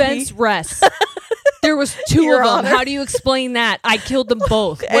The after defense he. There was two Your of them. Honor. How do you explain that? I killed them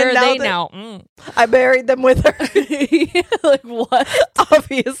both. And Where are now they that- now? Mm. I buried them with her. Like what?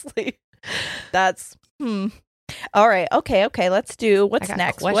 Obviously, that's All right, okay. Let's do I what's got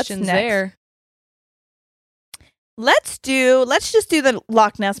next. questions What's next? there. let's just do the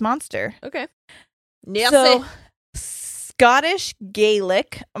Loch Ness Monster. Okay. So, Scottish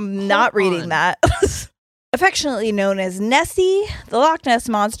Gaelic, I'm not reading on. that. Affectionately known as Nessie, the Loch Ness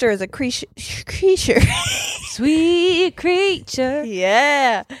Monster is a creature. Sweet creature.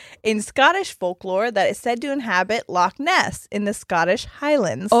 Yeah. In Scottish folklore that is said to inhabit Loch Ness in the Scottish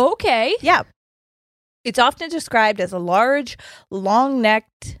Highlands. Okay. Yeah. It's often described as a large,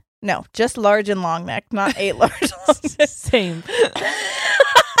 long-necked... No, just large and long-necked, not a large. Same.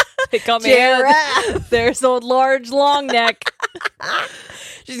 Come here. Giraffe. There's a large long neck.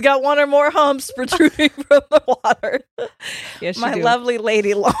 She's got one or more humps protruding from the water. Yes, My lovely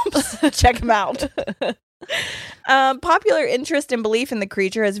lady lumps. Check them out. Popular interest and belief in the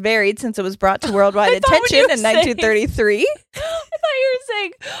creature has varied since it was brought to worldwide attention in 1933. I thought you were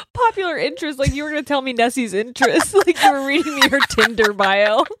saying popular interest, like you were going to tell me Nessie's interest, like you were reading me her Tinder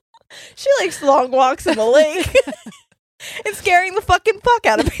bio. She likes long walks in the lake and scaring the fucking fuck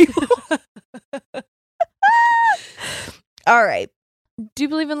out of people. All right. Do you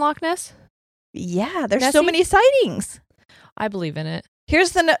believe in Loch Ness? Yeah, there's so Nessie? many sightings. I believe in it.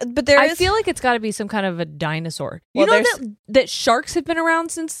 Here's the but there I is feel like it's got to be some kind of a dinosaur. Well, You know there's- that sharks have been around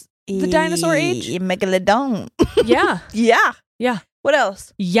since the dinosaur age? Megalodon. Yeah. Yeah. Yeah. What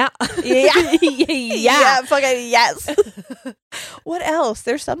else? Yeah. Yeah. Yeah. Fucking yes. What else?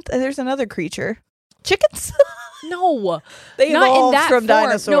 There's another creature. Chickens? No. They Not in evolved that from form.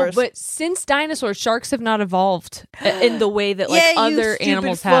 dinosaurs. No, but since dinosaurs, sharks have not evolved in the way that like yeah, other you stupid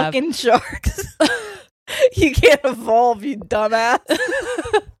animals have. fucking sharks. You can't evolve, you dumbass.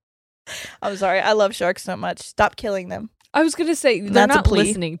 I'm sorry. I love sharks so much. Stop killing them. I was gonna say they're That's a not plea.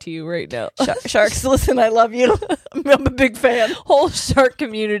 listening to you right now. Sharks, listen, I love you. I'm a big fan. Whole shark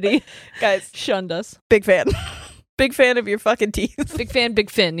community Guys, shunned us. big fan. Big fan of your fucking teeth. Big fan, big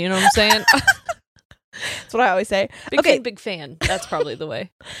fin. You know what I'm saying? That's what I always say. Big Okay. fan, big fan. That's probably the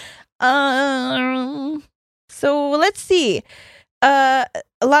way. So let's see. A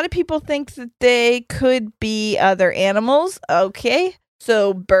lot of people think that they could be other animals. Okay.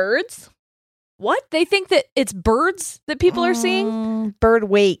 So birds. What? They think that it's birds that people are seeing? Bird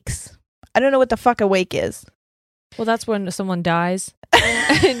wakes. I don't know what the fuck a wake is. Well, that's when someone dies.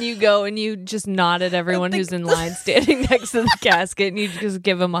 And you go and you just nod at everyone who's in line standing next to the casket and you just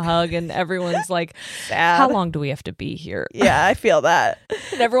give them a hug and everyone's like, Sad. how long do we have to be here? Yeah, I feel that.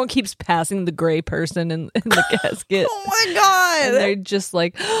 And everyone keeps passing the gray person in the casket. Oh my god. And they're just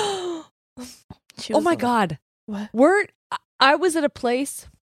like, She oh was my the- God. What? I was at a place.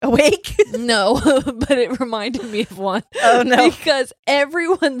 Awake? No, but it reminded me of one. Oh no. Because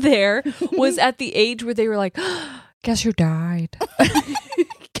everyone there was at the age where they were like, guess who died?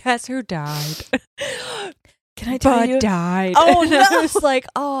 Guess who died? Can I tell Bud you? died. Oh, And no. I was like,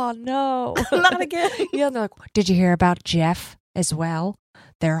 oh no. Not again. Yeah, and they're like, did you hear about Jeff as well?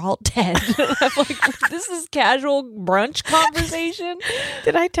 They're all dead. I'm like, this is casual brunch conversation.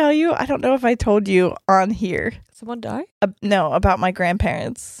 Did I tell you? I don't know if I told you on here. Someone die? No, about my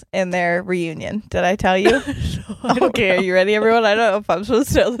grandparents and their reunion. Did I tell you? Okay, are you ready, everyone? I don't know if I'm supposed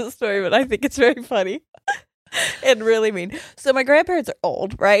to tell this story, but I think it's very funny and really mean. So my grandparents are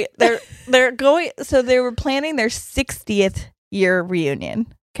old, right? They're going. So they were planning their 60th year reunion.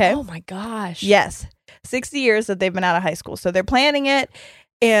 Okay. Oh my gosh. Yes, 60 years that they've been out of high school. So they're planning it,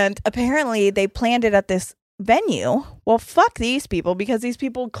 and apparently they planned it at this venue. Well, fuck these people, because these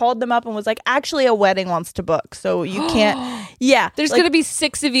people called them up and was like, actually a wedding wants to book, so you can't. Yeah, There's like, going to be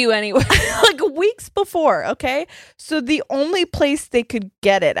 6 of you anyway. like weeks before. Okay, so the only place they could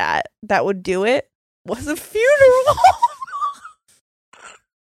get it at that would do it was a funeral.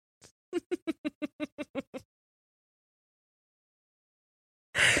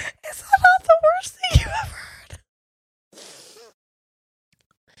 Is that not the worst thing you ever heard?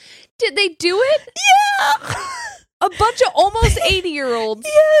 Did they do it? Yeah. A bunch of almost 80-year-olds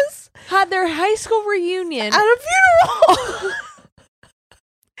Yes. had their high school reunion. At a funeral.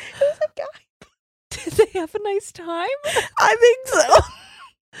 It was a guy. Did they have a nice time? I think so.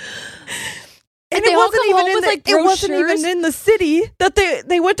 And they it all wasn't come even home in with, the, like, it wasn't brochures? even in the city that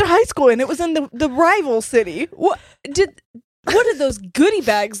they went to high school in. It was in the rival city. What did those goodie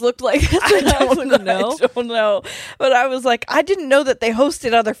bags look like? That's I what I don't want to know. I don't know. But I was like, I didn't know that they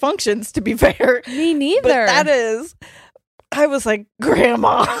hosted other functions, to be fair. Me neither. But that is, I was like,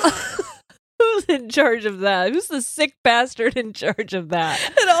 Grandma. Who's in charge of that? Who's the sick bastard in charge of that?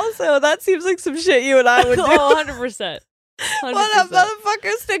 And also, that seems like some shit you and I would do. Oh, 100%. What up,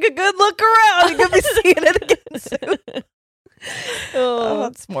 motherfuckers? Take a good look around. You could be seeing it again soon. Oh,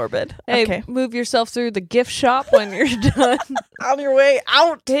 that's morbid. Hey, Okay. move yourself through the gift shop when you're done. On your way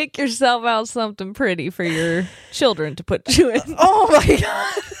out. Take yourself out something pretty for your children to put you in. Oh my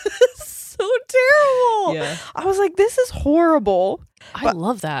God. So terrible. Yeah. I was like, this is horrible. I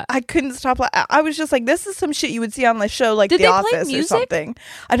love that. I couldn't stop. I was just like, this is some shit you would see on the show, like Did The they play Office or music? something.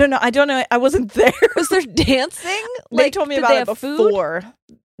 I don't know. I wasn't there. Was there dancing? They told me did about they it have food? before,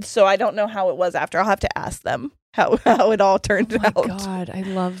 so I don't know how it was after. I'll have to ask them how it all turned Oh my out. God, I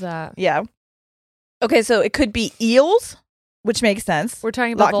love that. Yeah. Okay, so it could be eels, which makes sense. We're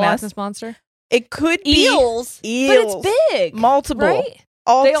talking about the Loch Loch Ness. Ness Monster? It could be Eels. But Eels. it's big. Multiple. Right?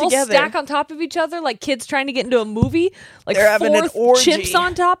 All They all together. stack on top of each other like kids trying to get into a movie. Like They're having an four orgy. chimps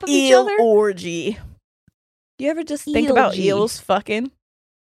on top of each Eel other. orgy. You ever just think about Eelgy. eels fucking?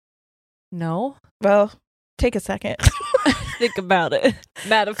 No. Well, take a second. Think about it.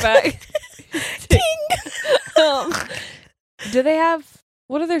 Matter of fact. Do they have,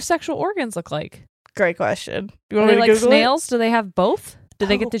 what do their sexual organs look like? Great question. You Are want they me to like Google it? snails? Do they have both? Do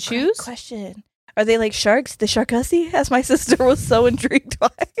they get to Great choose? question. Are they like sharks? The sharkussy? As my sister was so intrigued by.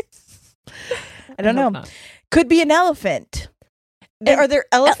 I don't hope know. not. Could be an elephant. Are there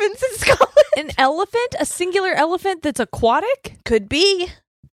elephants in Scotland? An elephant? A singular elephant that's aquatic? Could be.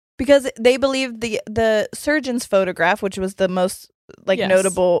 Because they believe the surgeon's photograph, which was the most Yes.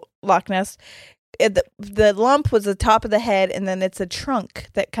 notable Loch Ness, the lump was the top of the head, and then it's a trunk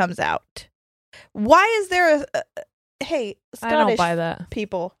that comes out. Why is there a hey, I don't Scottish buy that.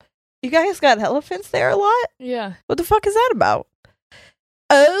 people, you guys got elephants there a lot? Yeah. What the fuck is that about?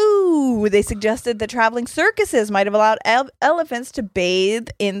 Oh, they suggested that traveling circuses might have allowed elephants to bathe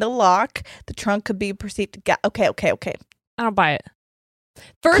in the loch. The trunk could be perceived to okay. I don't buy it.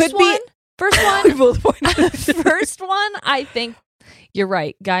 First Could be- one. We both pointed. First one, I think you're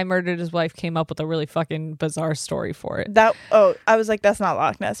right. Guy murdered his wife, came up with a really fucking bizarre story for it. I was like, that's not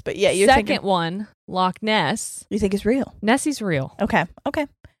Loch Ness, but yeah, you're Second thinking, one, Loch Ness. you think it's real. Nessie's real. Okay.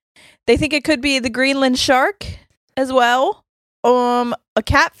 They think it could be the Greenland shark as well, a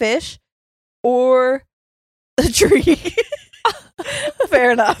catfish, or a tree.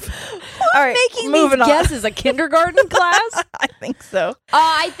 Fair enough. All right, Making moving these on. guesses a kindergarten class? I think so.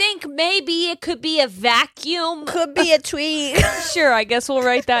 I think maybe it could be a vacuum. Could be a tweet. Sure, I guess we'll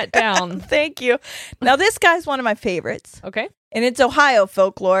write that down. Thank you. Now, this guy's one of my favorites, Okay. and it's Ohio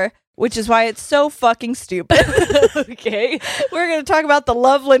folklore, which is why it's so fucking stupid. Okay. We're going to talk about the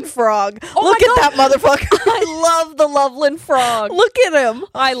Loveland frog. Oh Look my at that motherfucker. I love the Loveland frog. Look at him.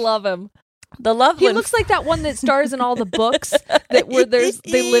 I love him. The Loveland. He looks like that one that stars in all the books that where they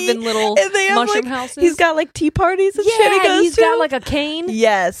live in little And they have, mushroom like, houses. He's got like tea parties and shit he yeah, goes he's to. got like a cane.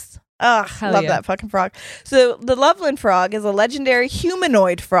 Yes. Ugh, Hell love yeah. that fucking frog. So the Loveland frog is a legendary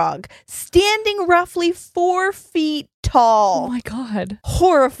humanoid frog, standing roughly 4 feet tall. Oh my god!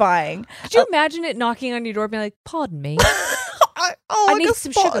 Horrifying. Could you imagine it knocking on your door, and being like, "Pardon me, I I need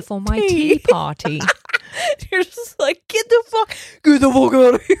some sugar for my tea party." You're just like, get the fuck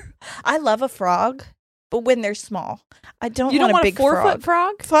out of here. I love a frog, but when they're small. I don't You don't want want a a big 4-foot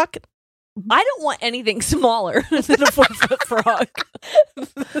frog? Fuck. I don't want anything smaller than a 4-foot frog.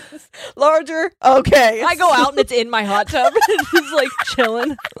 Larger. Okay. I go out and it's in my hot tub. It's just like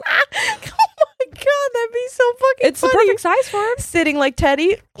chilling. Oh my god, that'd be so fucking It's the funny. perfect size for him. Sitting like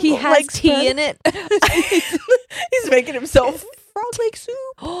Teddy. He has legs tea spread. in it. He's making himself frog leg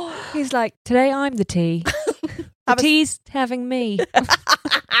soup. He's like, today I'm the tea. The tea's having me.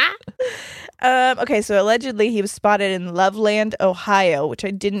 Okay, so allegedly he was spotted in Loveland, Ohio, which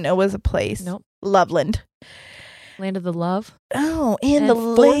I didn't know was a place. Nope. Loveland. Land of the love. Oh, in And the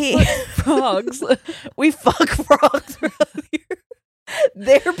lake. 4-foot frogs. We fuck frogs around here.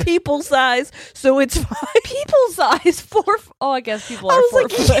 They're people size, so it's fine. People size 4. Oh, I guess people I are was 4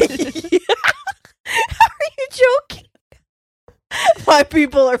 like, foot. yeah. Are you joking? 5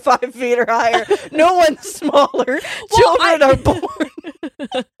 people are 5 feet or higher. No one's smaller. Children are born.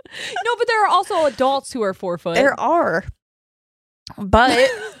 No, but there are also adults who are 4 foot. There are, but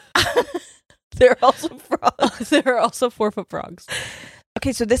there are also frogs. There are also 4-foot frogs.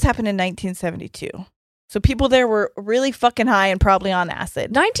 Okay, so this happened in 1972. So people there were really fucking high and probably on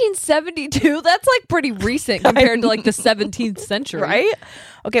acid. 1972? That's like pretty recent compared to like the 17th century. Right?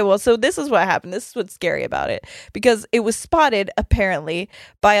 Okay, well, so this is what happened. This is what's scary about it. Because it was spotted, apparently,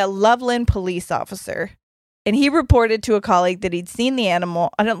 by a Loveland police officer. And he reported to a colleague that he'd seen the animal.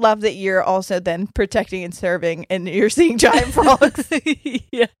 I don't love that you're also then protecting and serving and you're seeing giant frogs.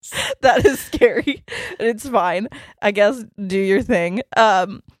 Yes. That is scary. It's fine. I guess do your thing.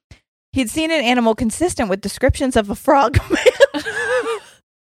 He'd seen an animal consistent with descriptions of a frog man.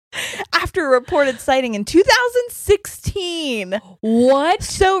 I after a reported sighting in 2016. What?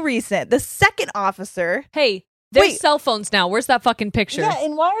 So recent. The second officer. Hey, there's Wait. cell phones now. Where's that fucking picture? Yeah,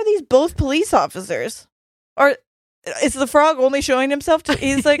 and why are these both police officers? Or is the frog only showing himself to?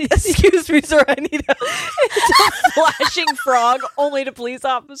 He's like, excuse me, sir, I need a. It's a flashing frog only to police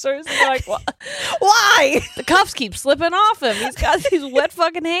officers. And they're like, what? Why? The cuffs keep slipping off him. He's got these wet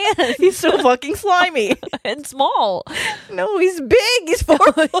fucking hands. He's so fucking slimy. And small. No, he's big. He's 4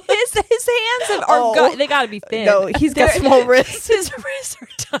 foot. His hands are they gotta be thin. No, he's got small wrists. His wrists are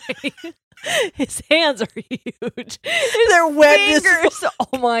tiny. His hands are huge. They're webbed as fingers.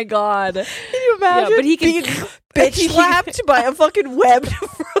 Oh my god. Can you imagine? Yeah, but he can being bitch slapped by a fucking webbed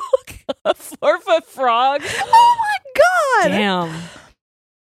frog. a 4-foot frog. Oh my god. Damn.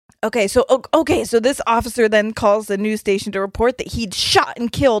 Okay, so this officer then calls the news station to report that he'd shot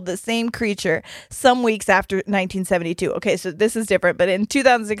and killed the same creature some weeks after 1972. Okay, so this is different, but in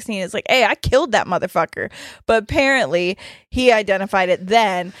 2016, it's like, hey, I killed that motherfucker. But apparently, he identified it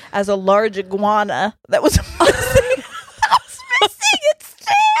then as a large iguana that was missing its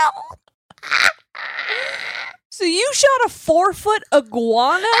tail. So you shot a 4-foot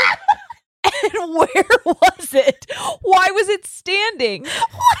iguana? And where was it? Why was it standing?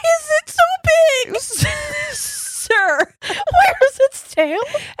 Why is it so big? Sir, where's its tail?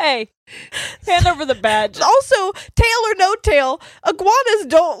 Hey, hand over the badge. Also, tail or no tail, iguanas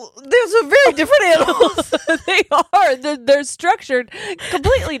there's a very different animals. They are. They're structured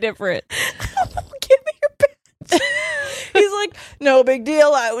completely different. Give me your badge. He's like, no big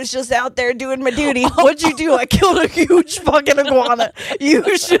deal. I was just out there doing my duty. What'd you do? I killed a huge fucking iguana.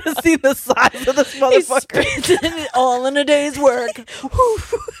 You should have seen the size of this motherfucker. It all in a day's work.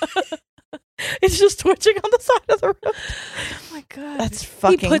 It's just twitching on the side of the road. Oh my god. That's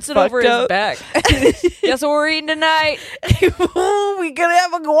fucking He puts it over his back. Guess what we're eating tonight? We gonna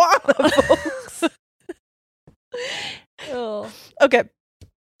have iguana, folks. Oh. Okay.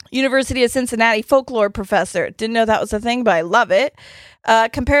 University of Cincinnati folklore professor. Didn't know that was a thing, but I love it.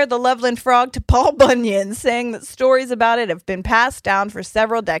 Compared the Loveland frog to Paul Bunyan, saying that stories about it have been passed down for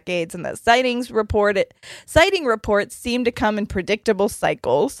several decades and that sighting reports seem to come in predictable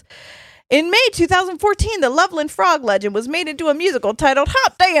cycles. In May 2014, the Loveland frog legend was made into a musical titled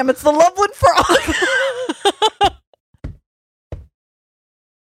Hot Damn, It's the Loveland Frog.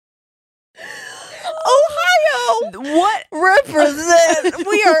 Ohio, What? represent.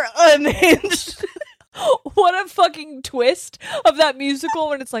 We are unhinged. What a fucking twist of that musical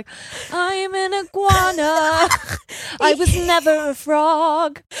when it's like, I'm an iguana. I was never a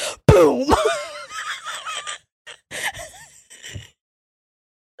frog. Boom.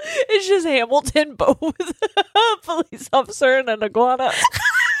 It's just Hamilton, but with a police officer and an iguana.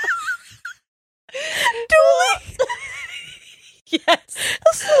 Dueling. Yes.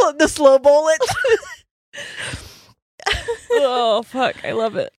 The slow bullet. Oh, fuck. I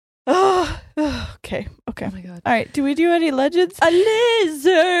love it. Oh, okay. Oh my god. All right. Do we do any legends? A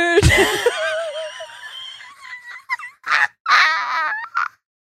lizard.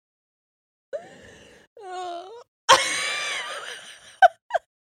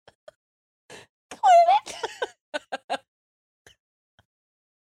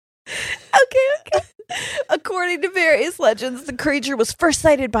 Okay. According to various legends, the creature was first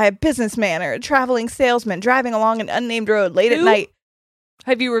sighted by a businessman or a traveling salesman driving along an unnamed road late at Who? night.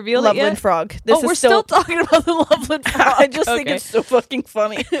 Have you revealed Loveland it yet? frog. We're still talking about the Loveland frog. I just think Okay. it's so fucking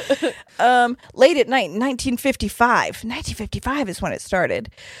funny. Late at night, 1955. 1955 is when it started.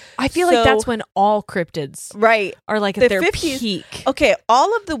 I feel like that's when all cryptids Right. are like The at their 50s peak. Okay,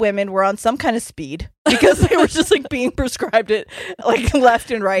 all of the women were on some kind of speed because they were just like being prescribed it like left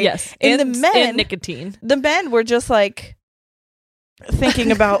and right. Yes. And the men, and nicotine. the men were just like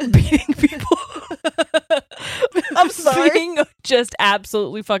thinking about beating people. I'm sorry. Being just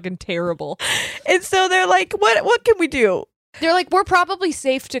absolutely fucking terrible. And so they're like, what can we do? They're like, we're probably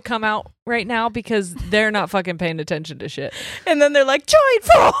safe to come out right now because they're not fucking paying attention to shit. And then they're like, giant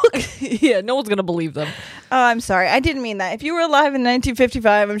frog. Yeah, no one's gonna believe them. Oh, I'm sorry. I didn't mean that. If you were alive in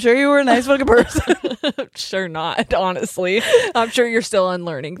 1955, I'm sure you were a nice fucking person. Sure not, honestly. I'm sure you're still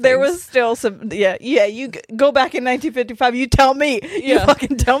unlearning things. There was still some, yeah. You go back in 1955. You tell me. You Yeah.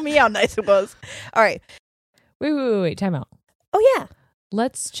 fucking tell me how nice it was. All right. Wait, time out. Oh, yeah.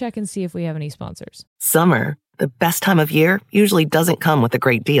 Let's check and see if we have any sponsors. Summer, the best time of year, usually doesn't come with a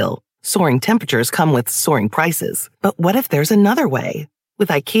great deal. Soaring temperatures come with soaring prices. But what if there's another way? With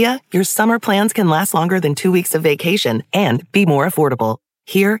IKEA, your summer plans can last longer than 2 weeks of vacation and be more affordable.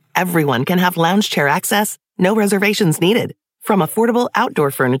 Here, everyone can have lounge chair access, no reservations needed. From affordable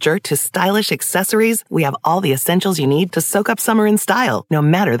outdoor furniture to stylish accessories, we have all the essentials you need to soak up summer in style, no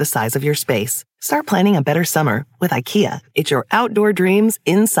matter the size of your space. Start planning a better summer with IKEA. It's your outdoor dreams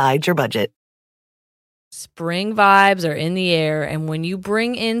inside your budget. Spring vibes are in the air, and when you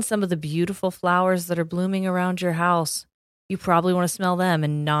bring in some of the beautiful flowers that are blooming around your house, you probably want to smell them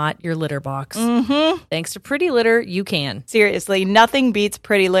and not your litter box. Mm-hmm. Thanks to Pretty Litter, you can. Seriously, nothing beats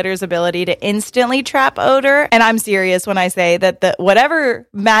Pretty Litter's ability to instantly trap odor. And I'm serious when I say that the whatever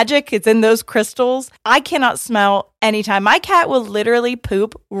magic is in those crystals, I cannot smell anytime. My cat will literally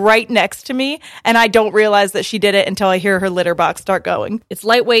poop right next to me, and I don't realize that she did it until I hear her litter box start going. It's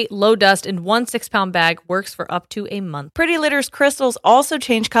lightweight, low dust, and 1 6-pound bag works for up to a month. Pretty Litter's crystals also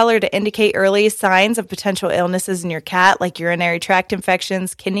change color to indicate early signs of potential illnesses in your cat, like urinary tract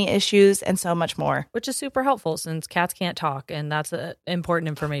infections, kidney issues, and so much more. Which is super helpful since cats can't talk, and that's important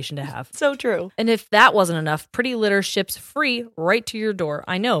information to have. So true. And if that wasn't enough, Pretty Litter ships free right to your door.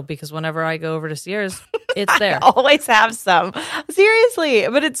 I know, because whenever I go over to Sierra's, it's there. I always have some. Seriously.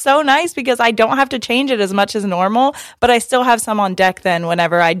 But it's so nice because I don't have to change it as much as normal, but I still have some on deck then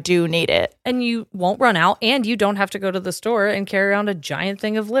whenever I do need it. And you won't run out, and you don't have to go to the store and carry around a giant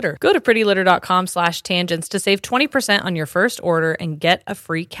thing of litter. Go to prettylitter.com/tangents to save 20% on your first order and get a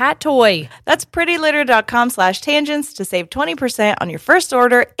free cat toy. That's prettylitter.com/tangents to save 20% on your first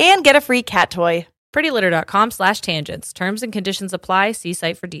order and get a free cat toy. prettylitter.com/tangents. Terms and conditions apply. See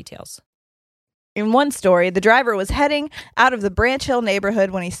site for details. In one story, the driver was heading out of the Branch Hill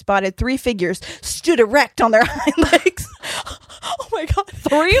neighborhood when he spotted 3 figures stood erect on their hind legs. Oh my God.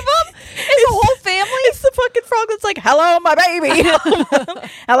 3 of them? It's a whole family? It's the fucking frog that's like, hello, my baby.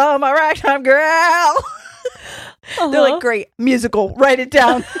 Hello, my ragtime girl. They're like, great, musical, write it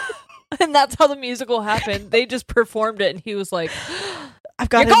down. And that's how the musical happened. They just performed it, and he was like, I've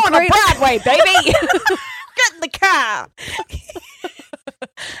got "You're going to Broadway, baby." Get in the car.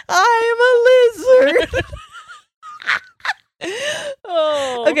 I'm a lizard.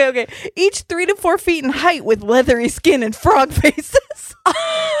 Oh. Okay. Each 3 to 4 feet in height with leathery skin and frog faces.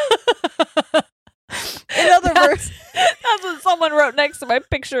 In other words, That's what someone wrote next to my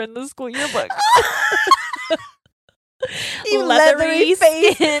picture in the school yearbook. you leathery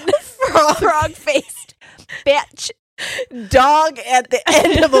face, frog-faced bitch, dog at the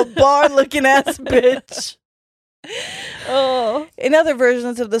end of a bar looking ass bitch. Oh. In other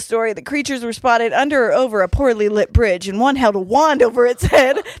versions of the story, the creatures were spotted under or over a poorly lit bridge, and one held a wand over its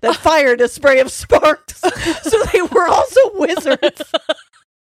head that fired a spray of sparks. So they were also wizards.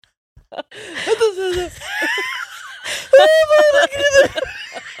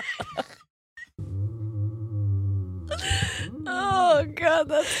 Oh, God,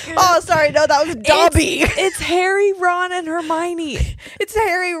 that's good. Oh, sorry, no, that was Dobby. It's Harry, Ron, and Hermione. It's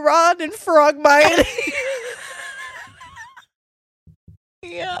Harry, Ron, and Frogmite.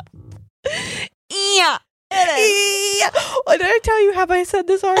 Yeah. Yeah. Oh, did I tell you, have I said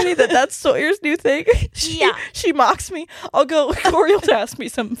this already, that that's Sawyer's new thing? She mocks me. I'll go, Corey will ask me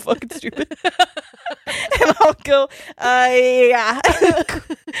something fucking stupid. And I'll go, yeah.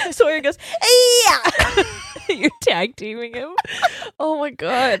 Sawyer goes, yeah. You're tag teaming him. Oh, my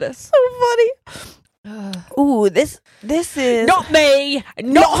God. So funny. Ooh, this is Not me.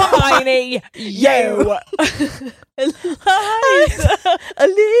 Not Hermione. You. a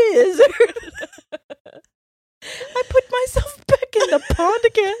lizard. I put myself back in the pond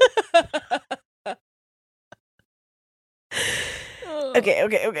again.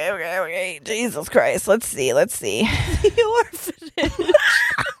 Okay. Jesus Christ. Let's see. The orphanage.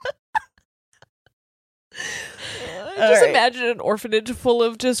 Just imagine an orphanage full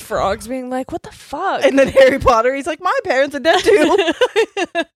of just frogs being like, what the fuck? And then Harry Potter, he's like, my parents are dead too.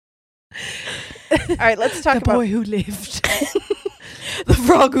 All right, let's talk about boy who lived. the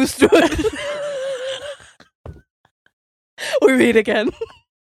frog who stood. We meet again.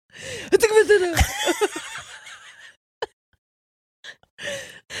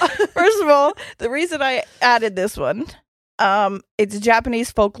 First of all, the reason I added this one, it's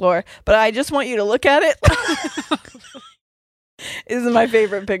Japanese folklore, but I just want you to look at it. This is my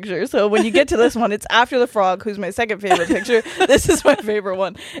favorite picture. So when you get to this one, it's after the frog, who's my second favorite picture. This is my favorite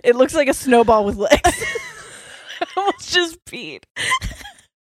one. It looks like a snowball with legs. I almost just peed.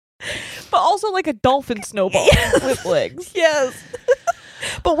 But also like a dolphin snowball with legs. Yes.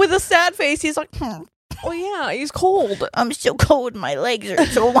 But with a sad face, he's like, Oh yeah, he's cold. I'm so cold. My legs are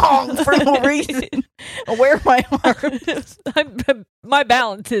so long for no reason. Where are my arms? My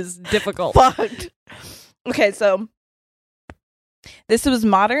balance is difficult. Fucked. Okay, so this was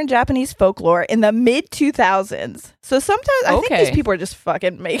modern Japanese folklore in the mid-2000s. So sometimes I think these people are just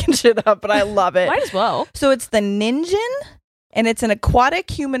fucking making shit up, but I love it. Might as well. So it's the Ninjin. And it's an aquatic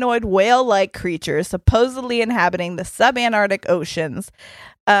humanoid whale-like creature supposedly inhabiting the subantarctic oceans.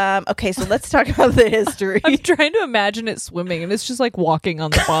 Okay, so let's talk about the history. I'm trying to imagine it swimming, and it's just like walking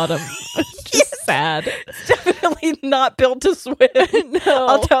on the bottom. It's just sad. It's definitely not built to swim. No.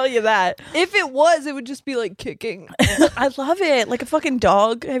 I'll tell you that. If it was, it would just be like kicking. I love it. Like a fucking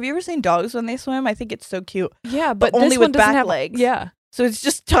dog. Have you ever seen dogs when they swim? I think it's so cute. Yeah, but only this with one doesn't back have legs. Yeah. So it's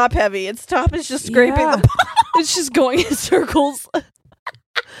just top heavy. Its top is just scraping Yeah. the bottom. It's just going in circles.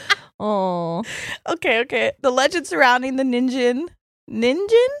 Oh. Okay. The legend surrounding the Ninjin?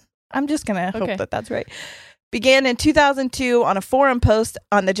 I'm just going to hope that that's right. Began in 2002 on a forum post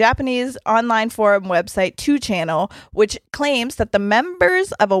on the Japanese online forum website 2channel, which claims that the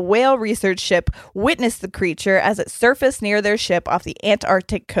members of a whale research ship witnessed the creature as it surfaced near their ship off the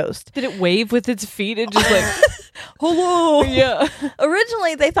Antarctic coast. Did it wave with its feet and just like, Hello. yeah.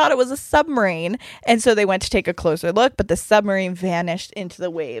 Originally, they thought it was a submarine, and so they went to take a closer look, but the submarine vanished into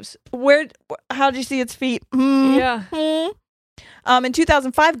the waves. How did you see its feet? Yeah. In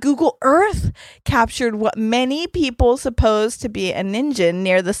 2005, Google Earth captured what many people suppose to be a ninja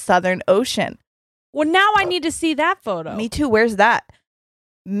near the Southern Ocean. Well, now I need to see that photo. Me too. Where's that?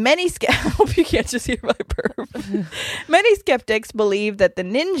 I hope you can't just hear my burp. Many skeptics believe that the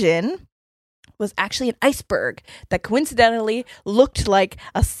ninja was actually an iceberg that coincidentally looked like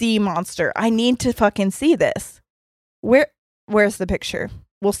a sea monster. I need to fucking see this. Where's the picture?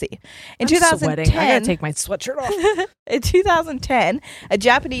 We'll see. In 2010, I gotta take my sweatshirt off. In 2010, a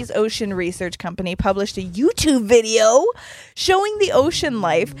Japanese ocean research company published a YouTube video showing the ocean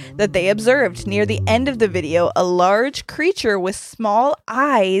life that they observed. Near the end of the video, a large creature with small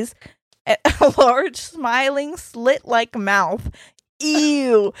eyes, a large smiling slit-like mouth.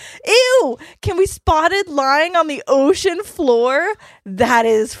 Ew. Can we spot it lying on the ocean floor? That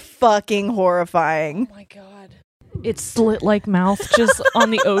is fucking horrifying. Oh my God. Its slit-like mouth just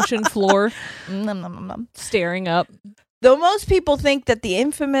on the ocean floor, staring up. Though most people think that the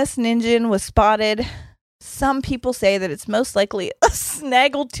infamous ninja was spotted, some people say that it's most likely a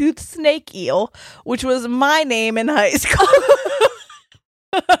snaggletooth snake eel, which was my name in high school.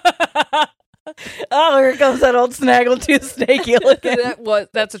 Oh, here comes that old snaggletooth snake eel again.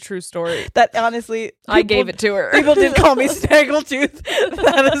 That's a true story. That honestly, I gave it to her. People did call me snaggletooth.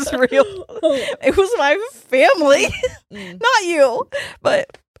 That is real. It was my family, not you,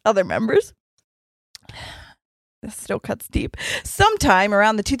 but other members. This still cuts deep. Sometime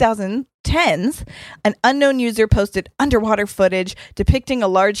around the 2010s, an unknown user posted underwater footage depicting a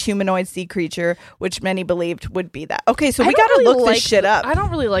large humanoid sea creature, which many believed would be that. Okay, so we got to look this shit up. I don't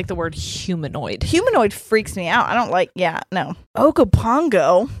really like the word humanoid. Humanoid freaks me out. I don't like, no.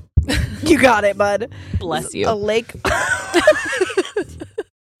 Ogopongo. You got it, bud. Bless you. A lake.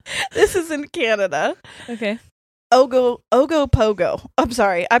 This is in Canada. Okay. Ogopogo. I'm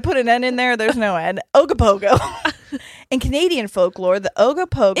sorry. I put an N in there. There's no N. Ogopogo. In Canadian folklore, the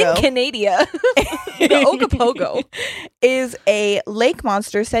Ogopogo. In Canada. The Ogopogo is a lake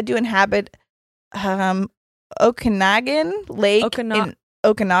monster said to inhabit Okanagan Lake in Okanagan?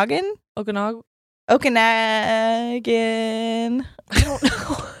 Okanagan? Okanagan. I don't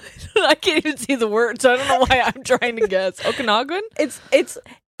know. I can't even see the word, so I don't know why I'm trying to guess. Okanagan? It's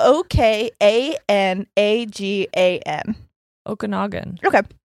Okanagan. Okanagan. Okay.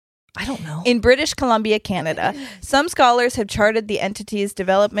 I don't know. In British Columbia, Canada, some scholars have charted the entity's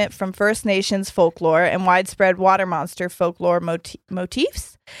development from First Nations folklore and widespread water monster folklore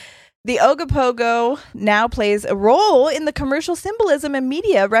motifs. The Ogopogo now plays a role in the commercial symbolism and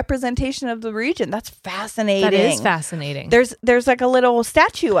media representation of the region. That's fascinating. That is fascinating. There's like a little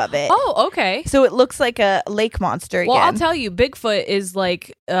statue of it. Oh, okay. So it looks like a lake monster again. Well, I'll tell you, Bigfoot is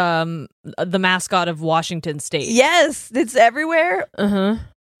like the mascot of Washington State. Yes, it's everywhere. Uh-huh.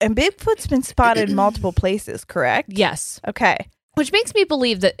 And Bigfoot's been spotted in multiple places, correct? Yes. Okay. Which makes me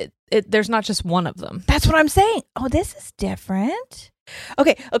believe that there's not just one of them. That's what I'm saying. Oh, this is different.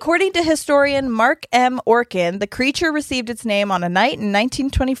 Okay, according to historian Mark M. Orkin, the creature received its name on a night in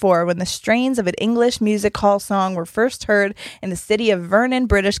 1924 when the strains of an English music hall song were first heard in the city of Vernon,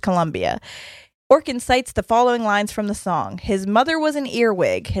 British Columbia. Orkin cites the following lines from the song. His mother was an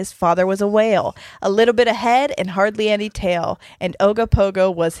earwig, his father was a whale, a little bit of head and hardly any tail, and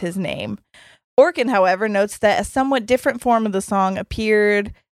Ogopogo was his name. Orkin, however, notes that a somewhat different form of the song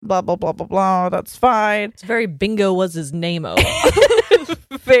appeared, blah, blah, blah, blah, blah, that's fine. It's very Bingo was his name-o.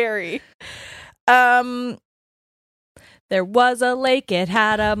 Very. There was a lake, it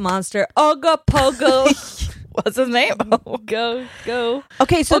had a monster, Ogopogo. What's his name? Go.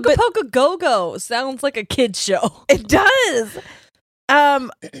 Okay, so Ogopogo Go-Go sounds like a kid's show. It does.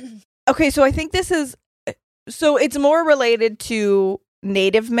 Okay, so I think this is So it's more related to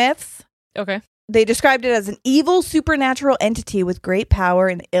native myths. Okay. They described it as an evil supernatural entity with great power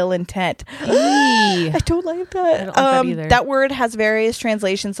and ill intent. I don't like that. I don't like that either. That word has various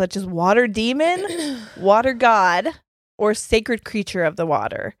translations such as water demon, water god, or sacred creature of the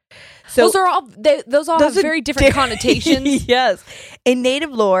water. So those all have very different connotations. Yes. In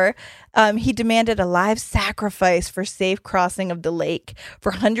native lore, he demanded a live sacrifice for safe crossing of the lake.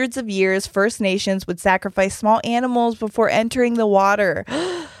 For hundreds of years, First Nations would sacrifice small animals before entering the water.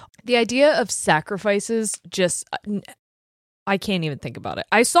 The idea of sacrifices just, I can't even think about it.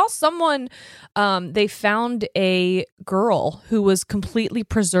 I saw someone, they found a girl who was completely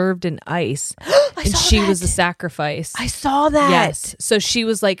preserved in ice. And she was a sacrifice. I saw that. Yes. So she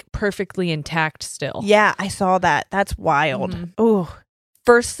was like perfectly intact still. Yeah, I saw that. That's wild. Oh,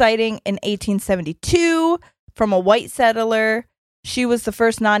 first sighting in 1872 from a white settler. She was the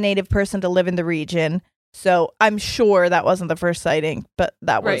first non-native person to live in the region. So I'm sure that wasn't the first sighting, but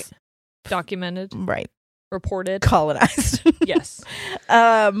that was documented, reported, colonized. Yes.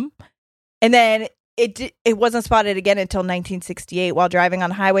 And then it wasn't spotted again until 1968. While driving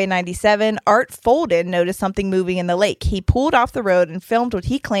on Highway 97, Art Folden noticed something moving in the lake. He pulled off the road and filmed what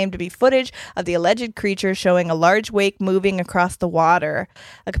he claimed to be footage of the alleged creature showing a large wake moving across the water.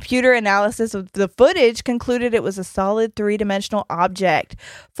 A computer analysis of the footage concluded it was a solid three-dimensional object.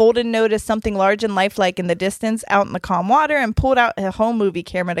 Folden noticed something large and lifelike in the distance out in the calm water and pulled out a home movie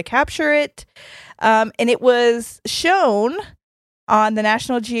camera to capture it. And it was shown on the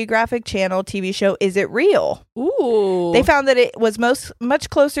National Geographic Channel TV show Is It Real? Ooh. They found that it was much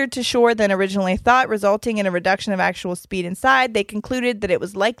closer to shore than originally thought, resulting in a reduction of actual speed inside. They concluded that it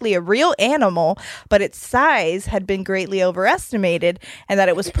was likely a real animal, but its size had been greatly overestimated, and that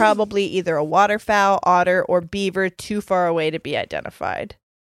it was probably either a waterfowl, otter, or beaver too far away to be identified.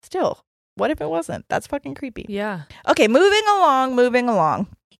 Still, what if it wasn't? That's fucking creepy. Yeah. Okay, moving along.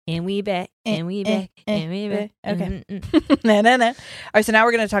 And we back. Okay. No. All right, so now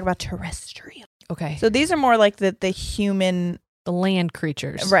we're going to talk about terrestrial. Okay. So these are more like the human... The land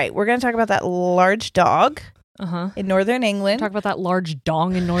creatures. Right. We're going to talk about that large dog Uh-huh. in northern England. Talk about that large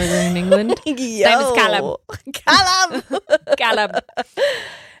dong in northern England. Yo. Name is Callum. Callum.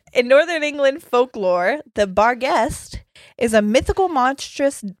 In northern England folklore, the Barghest is a mythical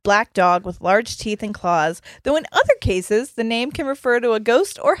monstrous black dog with large teeth and claws, though in other cases, the name can refer to a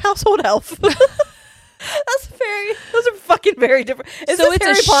ghost or household elf. Those are fucking very different. Is So this it's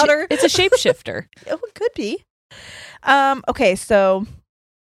Harry Potter? It's a shapeshifter. Oh, it could be. Okay, so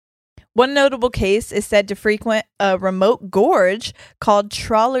one notable case is said to frequent a remote gorge called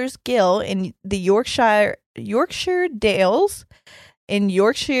Trawler's Gill in the Yorkshire Dales in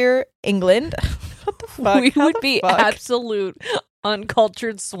Yorkshire, England. What the fuck? We How would the be fuck? absolute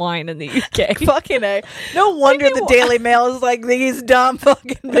uncultured swine in the UK. Fucking A. No wonder the Daily Mail is like, these dumb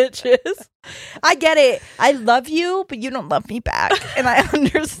fucking bitches. I get it. I love you, but you don't love me back. And I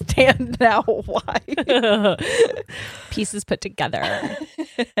understand now why. Pieces put together.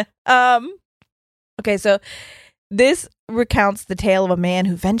 Okay, so this recounts the tale of a man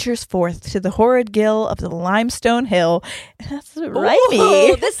who ventures forth to the horrid gill of the limestone hill. That's right.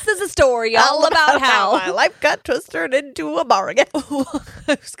 Ooh, this is a story all about how my life got twisted into a bargain. I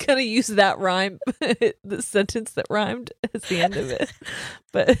was gonna use that rhyme, the sentence that rhymed at the end of it,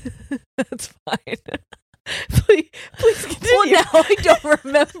 but that's fine. Please continue. Well, now I don't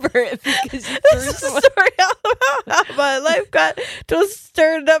remember it because you This is a story all about how my life got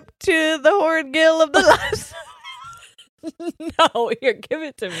twisted up to the horrid gill of the limestone. No, here, give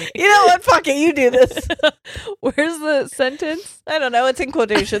it to me. You know what? Fuck it. You do this. Where's the sentence? I don't know. It's in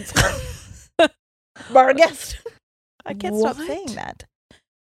quotations. Barghest. I can't stop What? saying that.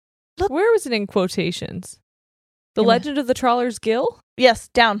 Where was it in quotations? The Legend of the Trawler's Gill? Yes,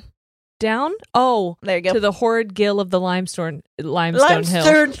 down. Down? Oh, There you go. to the horrid gill of the limestone hill.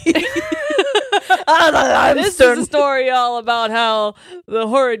 Limestone. This is a story all about how the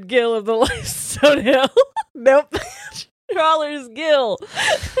horrid gill of the limestone hill. Nope. Trawler's Gill.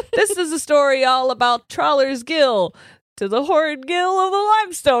 This is a story all about Trawler's Gill to the horrid gill of the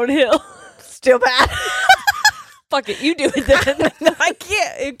limestone hill. Still bad. Fuck it, you do it then. No, I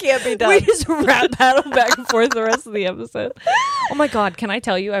can't. It can't be done. We just rap battle back and forth the rest of the episode. Oh my God, can I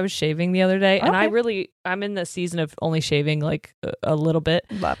tell you, I was shaving the other day, and I'm in the season of only shaving like a little bit.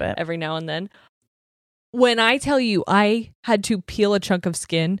 Love it. Every now and then. When I tell you I had to peel a chunk of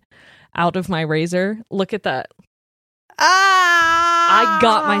skin out of my razor, look at that. I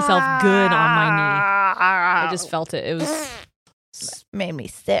got myself good on my knee. I just felt it. It was made me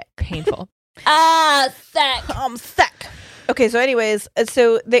sick. painful. Sick. I'm sick. Okay, so anyways,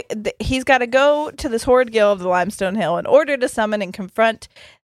 he's got to go to this horrid guild of the Limestone Hill in order to summon and confront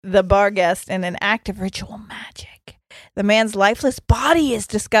the Barghest in an act of ritual magic. The man's lifeless body is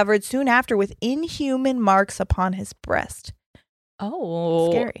discovered soon after with inhuman marks upon his breast.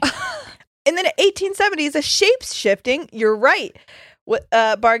 Oh. Scary. In the 1870s, a shape-shifting, you're right,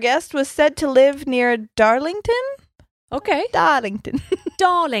 Barghest was said to live near Darlington? Okay. Darlington.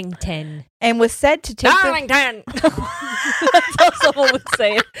 Darlington. And was said to take Darlington. That's how someone would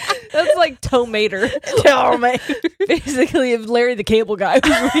say it. That's like Tomater. Basically, if Larry the Cable Guy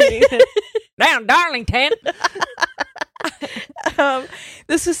was reading it. Down Darlington.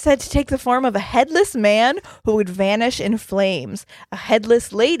 This was said to take the form of a headless man who would vanish in flames, a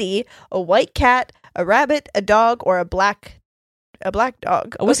headless lady, a white cat, a rabbit, a dog, or a black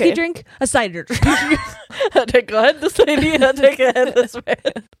dog. A whiskey drink? A cider drink. I'll take a headless lady, I'll take a headless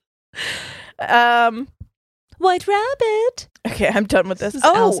man. White rabbit. Okay, I'm done with this. This is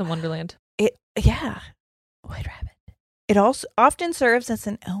Alice in Wonderland. White rabbit. It also often serves as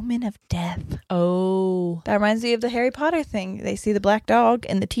an omen of death. Oh. That reminds me of the Harry Potter thing. They see the black dog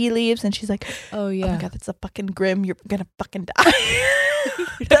and the tea leaves, and she's like, oh, yeah. Oh my God, that's a fucking grim. You're going to fucking die.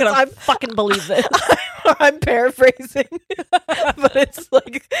 You're not going to fucking believe this. I'm paraphrasing, but it's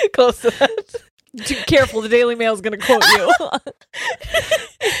like close to that. Careful, the Daily Mail is going to quote you.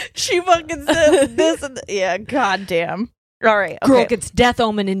 She fucking says this and yeah, goddamn. All right, okay. Girl gets death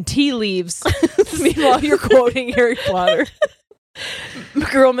omen in tea leaves. Meanwhile, you're quoting Harry Potter.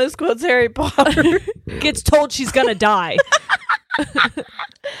 Girl misquotes Harry Potter. Gets told she's going to die.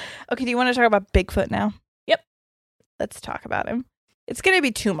 Okay, do you want to talk about Bigfoot now? Yep. Let's talk about him. It's going to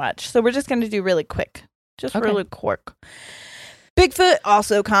be too much, so we're just going to do really quick. Really quick. Bigfoot,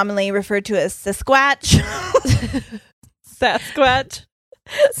 also commonly referred to as Sasquatch. Sasquatch.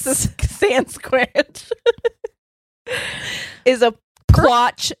 Sansquatch. Is a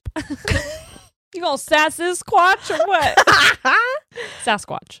Quatch. You gonna sass this squatch or what?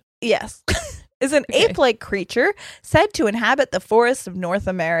 Sasquatch. Yes. Is an ape-like creature said to inhabit the forests of North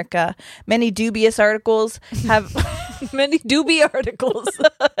America. Many dubious articles have... Many doobie articles.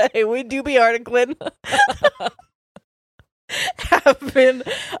 Hey, we doobie articling. Have been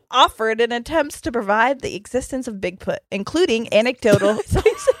offered in attempts to provide the existence of Bigfoot, including anecdotal...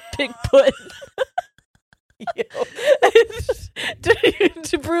 Bigfoot.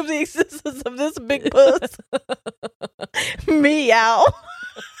 to prove the existence of this big puss. Meow.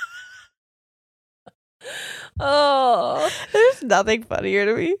 Oh, there's nothing funnier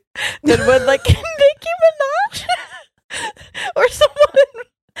to me than when like Nicki Minaj or someone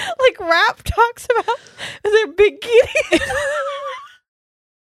like rap talks about their big kitty.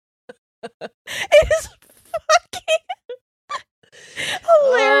 It is fucking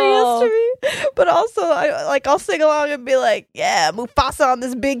hilarious to me, but also I'll sing along and be like, yeah, Mufasa on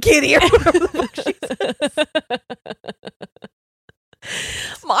this big kitty or whatever the fuck she says.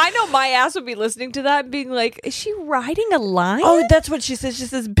 I know my ass would be listening to that and being like, is she riding a lion? Oh, that's what she says. She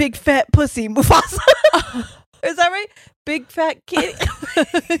says big fat pussy Mufasa. Is that right? Big fat kitty.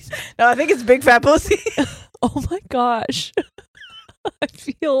 No, I think it's big fat pussy. Oh my gosh. I have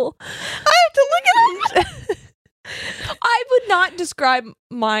to look it up. I would not describe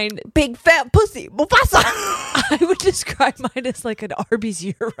mine big fat pussy Mufasa. I would describe mine as like an Arby's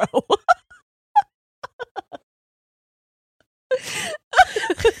Euro.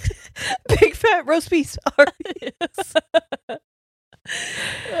 Big fat roast beef. Yes.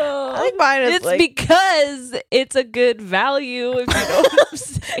 I think mine is it's because it's a good value, if you know what I'm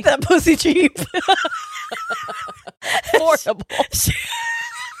saying. That pussy cheap. Horrible.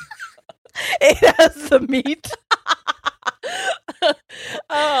 It has the meat.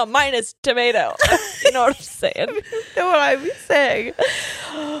 Oh, minus tomato. You know what I'm saying? You know what I'm saying.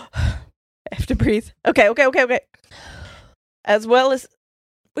 I have to breathe. Okay. As well as...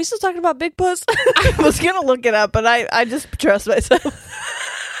 We still talking about Big Puss? I was going to look it up, but I just trust myself.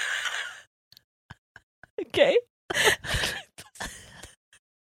 Okay.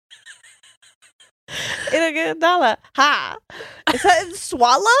 In a good dollar. Ha. Is that in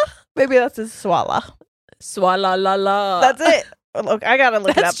Swalla? Maybe that's in Swalla. Swalla la la. That's it. Look, I gotta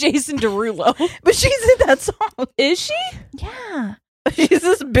look it up. That's Jason Derulo. But she's in that song. Is she? Yeah. She's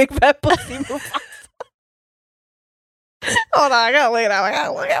this big fat pussy. Hold on, I gotta look it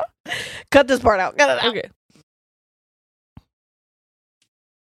up. Cut this part out. Cut it out. Okay.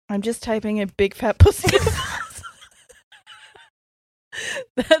 I'm just typing in big fat pussy.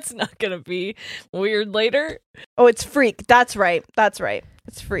 That's not gonna be weird later. Oh, it's freak. That's right.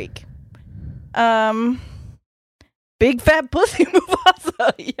 It's freak. Big Fat Pussy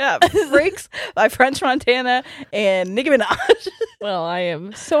Mufasa. Yeah, Freaks by French Montana and Nicki Minaj. Well, I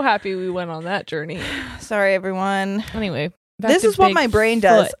am so happy we went on that journey. Sorry, everyone. Anyway, This is what my brain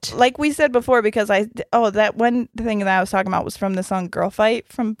does. Like we said before, because that one thing that I was talking about was from the song Girl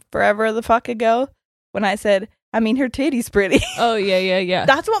Fight from forever the fuck ago. When I said, I mean, her titty's pretty. Oh, yeah.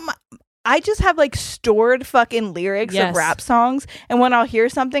 That's what I just have like stored fucking lyrics of rap songs. And when I'll hear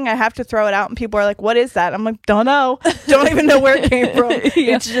something, I have to throw it out and people are like, what is that? I'm like, don't know. Don't even know where it came from.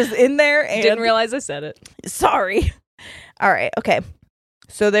 It's just in there. And didn't realize I said it. Sorry. All right. Okay.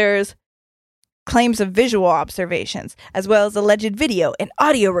 So there's claims of visual observations, as well as alleged video and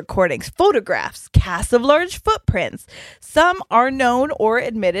audio recordings, photographs, casts of large footprints. Some are known or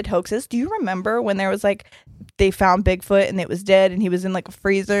admitted hoaxes. Do you remember when there was like, they found Bigfoot and it was dead and he was in like a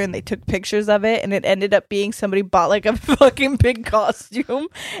freezer and they took pictures of it and it ended up being somebody bought like a fucking big costume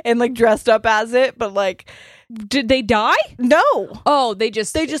and like dressed up as it, but like, did they die? No. Oh, they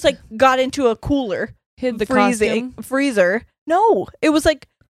just like got into a cooler, hid the costume. Freezer. No, it was like,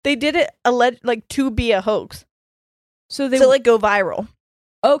 they did it like to be a hoax. So they like go viral.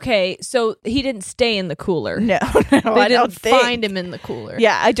 Okay, so he didn't stay in the cooler. No, I didn't find him in the cooler.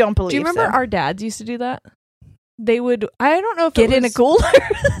 Yeah, I don't believe. Do you remember our dads used to do that? They would. I don't know if get in a cooler.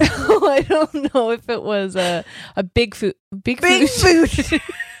 I don't know if it was a Bigfoot. Bigfoot.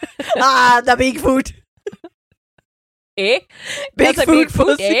 The Bigfoot.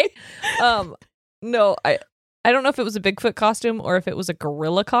 Bigfoot. No, I don't know if it was a Bigfoot costume or if it was a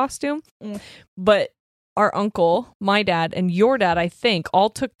gorilla costume, but our uncle, my dad, and your dad, I think, all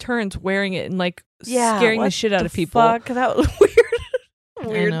took turns wearing it and like scaring the shit out of people. Fuck, that was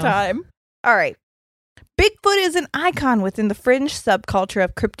weird time. All right. Bigfoot is an icon within the fringe subculture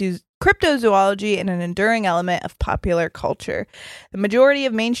of cryptozoology and an enduring element of popular culture. The majority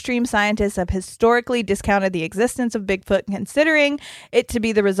of mainstream scientists have historically discounted the existence of Bigfoot, considering it to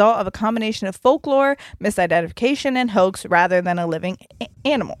be the result of a combination of folklore, misidentification, and hoax rather than a living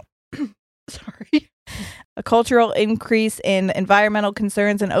animal. Sorry. A cultural increase in environmental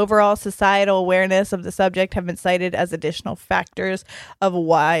concerns and overall societal awareness of the subject have been cited as additional factors of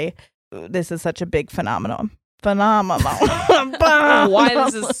why this is such a big phenomenon. Why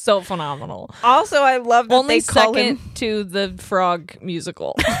this is so phenomenal. Also, I love that only they call second him to the frog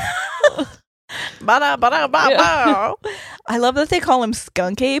musical. I love that they call him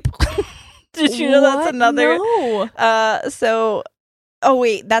Skunk Ape. Did you know that's another? No. Oh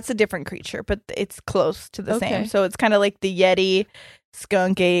wait, that's a different creature, but it's close to the same. So it's kind of like the Yeti,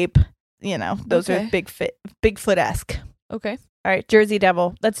 Skunk Ape. You know, those are Bigfoot-esque. Okay. All right, Jersey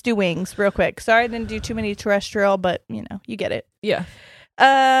Devil. Let's do wings real quick. Sorry I didn't do too many terrestrial, but you know, you get it. Yeah.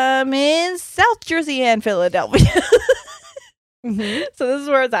 In South Jersey and Philadelphia. So this is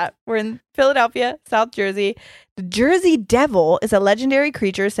where it's at. We're in Philadelphia, South Jersey. The Jersey Devil is a legendary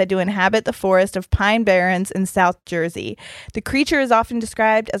creature said to inhabit the forest of Pine Barrens in South Jersey. The creature is often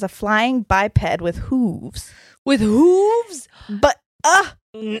described as a flying biped with hooves. With hooves? But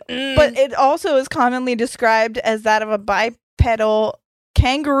it also is commonly described as that of a bipedal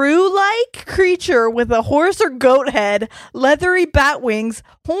kangaroo-like creature with a horse or goat head, leathery bat wings,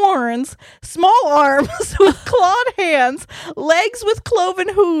 horns, small arms with clawed hands, legs with cloven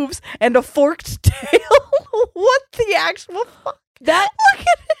hooves, and a forked tail. What the actual fuck? Look at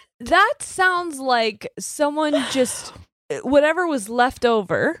it. That sounds like someone just whatever was left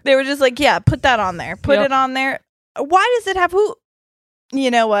over. They were just like, yeah, put that on there. Put it on there. Why does it have who?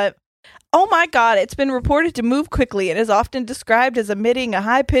 You know what? Oh my God, it's been reported to move quickly and is often described as emitting a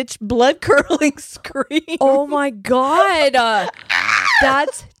high-pitched, blood-curdling scream. Oh my God.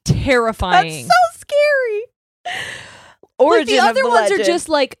 That's terrifying. That's so scary. Like the other ones are just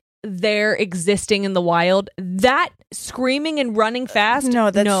like they're existing in the wild. That screaming and running fast.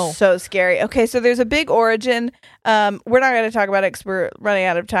 That's so scary. Okay, so there's a big origin. We're not going to talk about it because we're running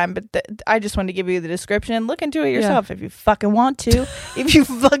out of time, but I just wanted to give you the description. Look into it yourself if you fucking want to. If you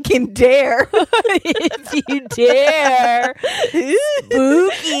fucking dare. If you dare.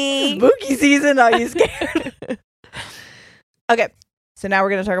 Spooky season. Are you scared? Okay. So now we're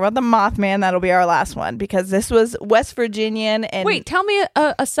going to talk about the Mothman. That'll be our last one because this was West Virginian. And wait, tell me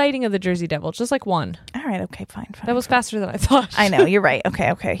a sighting of the Jersey Devil, just like one. All right. Okay, fine. That was faster than I thought. I know. You're right.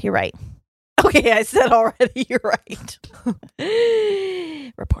 Okay. You're right. Okay, I said already. You're right.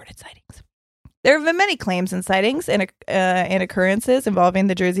 Reported sightings. There have been many claims and sightings and occurrences involving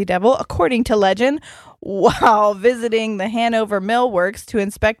the Jersey Devil, according to legend, while visiting the Hanover Mill Works to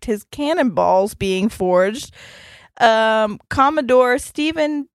inspect his cannonballs being forged. Commodore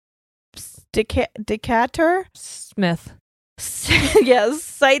Stephen Decatur Smith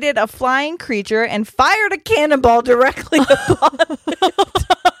sighted a flying creature and fired a cannonball directly upon it.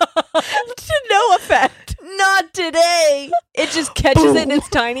 To no effect. Not today. It just catches it in its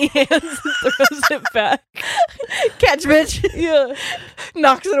tiny hands and throws it back. Catch, bitch. Yeah.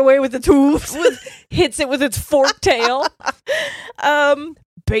 Knocks it away with its hooves. Hits it with its forked tail.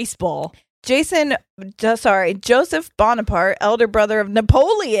 Baseball. Joseph Bonaparte, elder brother of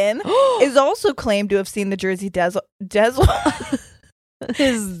Napoleon, is also claimed to have seen the Jersey Devil.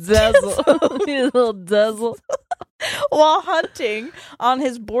 His dazzle. His little dazzle. While hunting on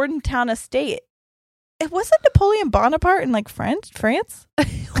his Bordentown estate. It wasn't Napoleon Bonaparte in like France? Wasn't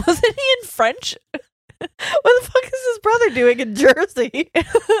he in French? What the fuck is his brother doing in Jersey?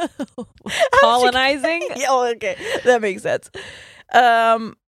 Colonizing? Oh, okay. That makes sense.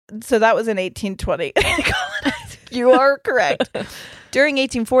 So that was in 1820. You are correct. During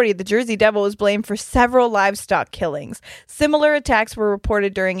 1840, the Jersey Devil was blamed for several livestock killings. Similar attacks were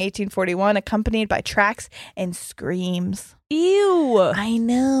reported during 1841, accompanied by tracks and screams. Ew. I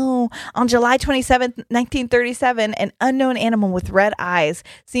know. On July 27th, 1937, an unknown animal with red eyes,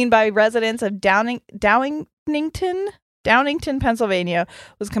 seen by residents of Downington, Pennsylvania,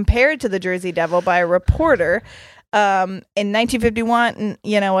 was compared to the Jersey Devil by a reporter. In 1951,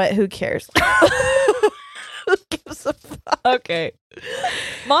 you know what? Who cares? Who gives a fuck? Okay.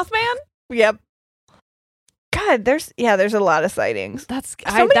 Mothman? Yep. God, there's a lot of sightings. That's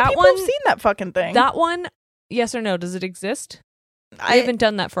So many that people one. have seen that fucking thing. That one. Yes or no? Does it exist? I haven't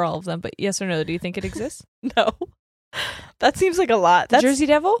done that for all of them, but yes or no? Do you think it exists? No. That seems like a lot. The Jersey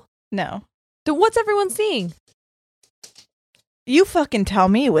Devil? No. Then what's everyone seeing? You fucking tell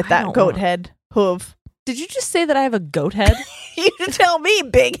me with I that don't goat know. head hoof. Did you just say that I have a goat head? You tell me,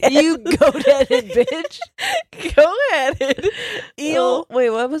 big head. You goat-headed bitch. Goat-headed. Eel.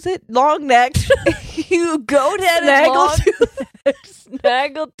 Wait, what was it? Long necked. You goat-headed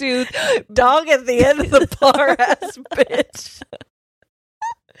snaggletooth Dog at the end of the bar ass bitch.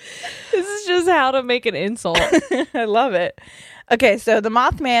 This is just how to make an insult. I love it. Okay, so the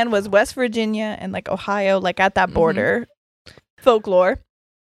Mothman was West Virginia and like Ohio, like at that border. Folklore.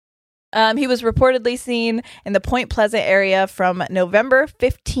 He was reportedly seen in the Point Pleasant area from November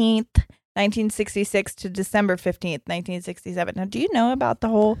 15th, 1966 to December 15th, 1967. Now, do you know about the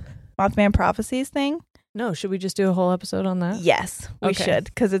whole Mothman prophecies thing? No, should we just do a whole episode on that? Yes, we Okay. should,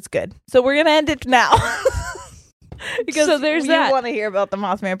 because it's good. So we're going to end it now. Because So there's you that. want to hear about the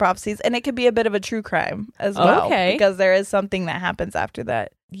Mothman prophecies, and it could be a bit of a true crime as well. Okay. Because there is something that happens after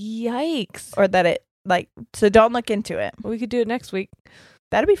that, Yikes. or that it, like, so don't look into it. We could do it next week.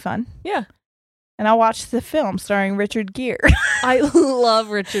 That'd be fun. Yeah. And I'll watch the film starring Richard Gere. I love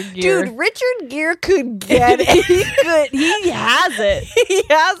Richard Gere. Dude, Richard Gere could get it. He has it. He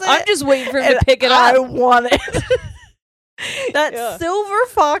has it. I'm just waiting for him and to pick it I up. want it. That Yeah. silver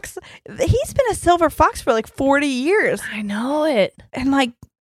fox. He's been a silver fox for like 40 years. I know it. And like,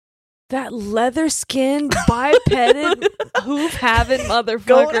 That leather skinned, bipeded, hoof having motherfucker.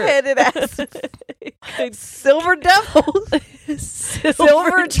 goat-headed ass silver devil.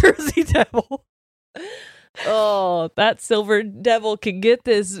 Silver Jersey devil. Oh, that silver devil can get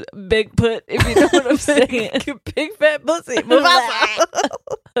this big put, if you know what I'm saying. Big fat pussy.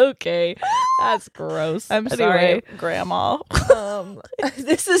 Okay, that's gross. I'm sorry, Grandma.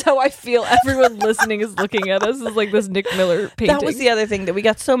 This is how I feel everyone listening is looking at us, is like this Nick Miller painting. That was the other thing, that we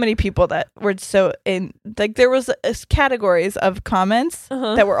got so many people that were so in, like, there was categories of comments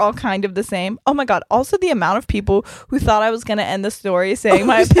that were all kind of the same. Oh my God. Also, the amount of people who thought I was going to end the story saying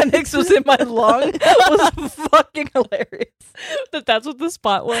my appendix was in my lung was fucking hilarious. That's what the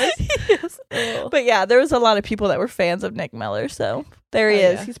spot was. Yes. But yeah, there was a lot of people that were fans of Nick Miller. So there he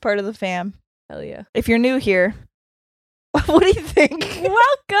is. yeah. He's part of the fam. Hell yeah. If you're new here, what do you think?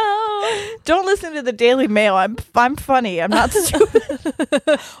 Welcome. Don't listen to the Daily Mail. I'm funny. I'm not stupid.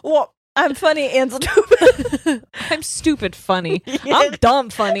 Well, I'm funny and stupid. I'm stupid funny. Yeah. I'm dumb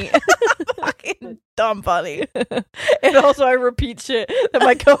funny. Fucking dumb funny. And also I repeat shit that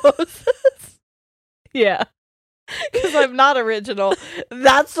my co-host says. Yeah. Because I'm not original.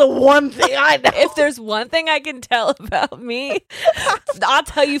 That's the one thing I know. If there's one thing I can tell about me, I'll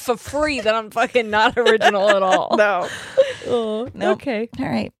tell you for free that I'm fucking not original at all. No. Oh, Nope. Okay. All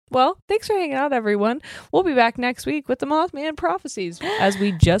right. Well, thanks for hanging out, everyone. We'll be back next week with the Mothman prophecies, as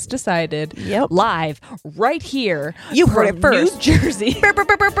we just decided. Yep. Live right here. You heard it from first. New Jersey.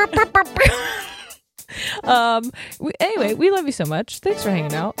 Anyway, we love you so much. Thanks for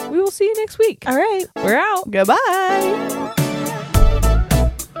hanging out. We will see you next week. All right. We're out. Goodbye.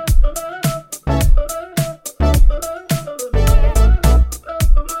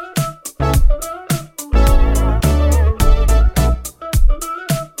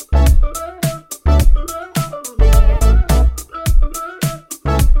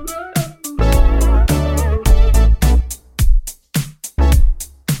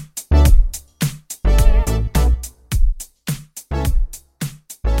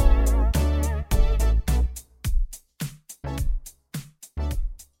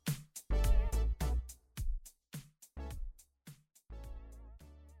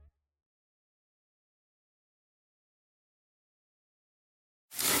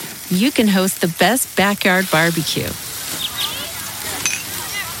 you can host the best backyard barbecue.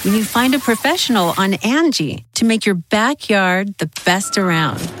 When you find a professional on Angie to make your backyard the best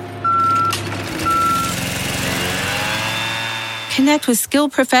around. Connect with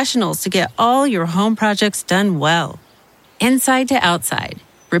skilled professionals to get all your home projects done well. Inside to outside,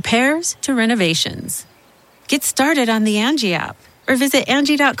 repairs to renovations. Get started on the Angie app or visit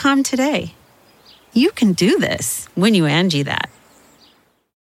Angie.com today. You can do this when you Angie that.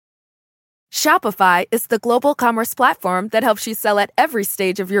 Shopify is the global commerce platform that helps you sell at every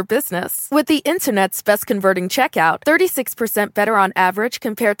stage of your business. With the internet's best converting checkout, 36% better on average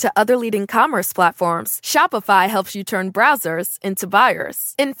compared to other leading commerce platforms, Shopify helps you turn browsers into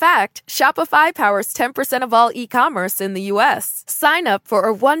buyers. In fact, Shopify powers 10% of all e-commerce in the U.S. Sign up for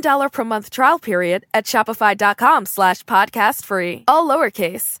a $1 per month trial period at shopify.com/podcastfree. All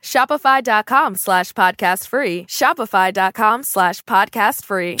lowercase, shopify.com/podcastfree,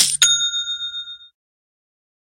 shopify.com/podcastfree.